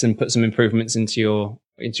read this and put some improvements into your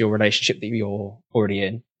relationship that you're already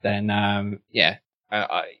in, then you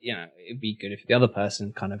know, it'd be good if the other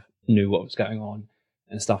person kind of knew what was going on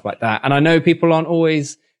and stuff like that. And I know people aren't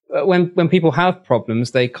always, when people have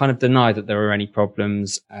problems, they kind of deny that there are any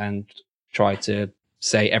problems and try to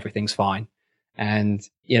say everything's fine. And,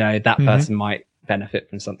 you know, that person might benefit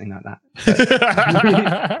from something like that.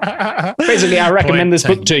 Basically, I recommend this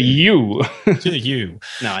book to you. To you.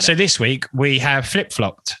 No, so this week we have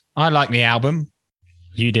flip-flopped. I like the album.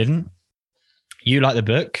 You didn't. You like the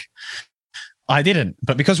book. I didn't.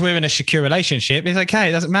 But because we're in a secure relationship, it's okay.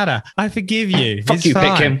 It doesn't matter. I forgive you. Fuck, you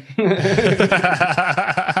fine. Pick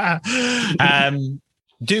him.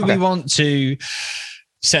 Do we want to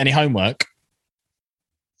set any homework?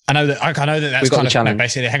 I know that that's kind of challenge.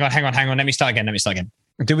 Basically. Hang on. Let me start again.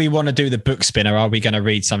 Do we want to do the book spinner? Are we going to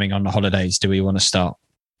read something on the holidays? Do we want to start?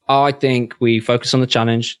 I think we focus on the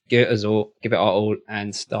challenge, give it our all,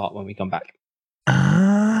 and start when we come back.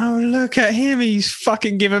 Oh, look at him. He's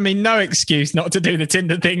fucking giving me no excuse not to do the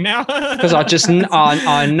Tinder thing now. Because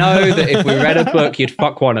I know that if we read a book, you'd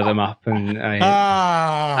fuck one of them up. And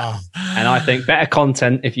I think better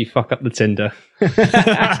content if you fuck up the Tinder.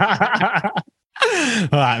 All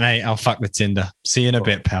right, mate. I'll fuck the Tinder. See you in a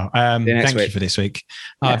bit, pal. Thank you for this week.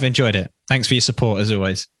 I've enjoyed it. Thanks for your support, as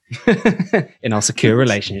always. In our secure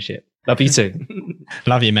relationship. Love you too.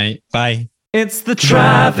 Love you, mate. Bye. It's the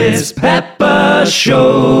Travis Pepper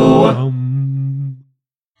Show.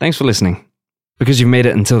 Thanks for listening. Because you've made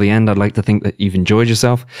it until the end, I'd like to think that you've enjoyed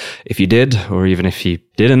yourself. If you did, or even if you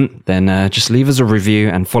didn't, then just leave us a review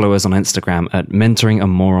and follow us on Instagram at Mentoring a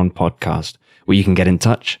Moron Podcast, where you can get in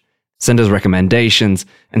touch, send us recommendations,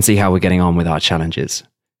 and see how we're getting on with our challenges.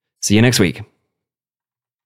 See you next week.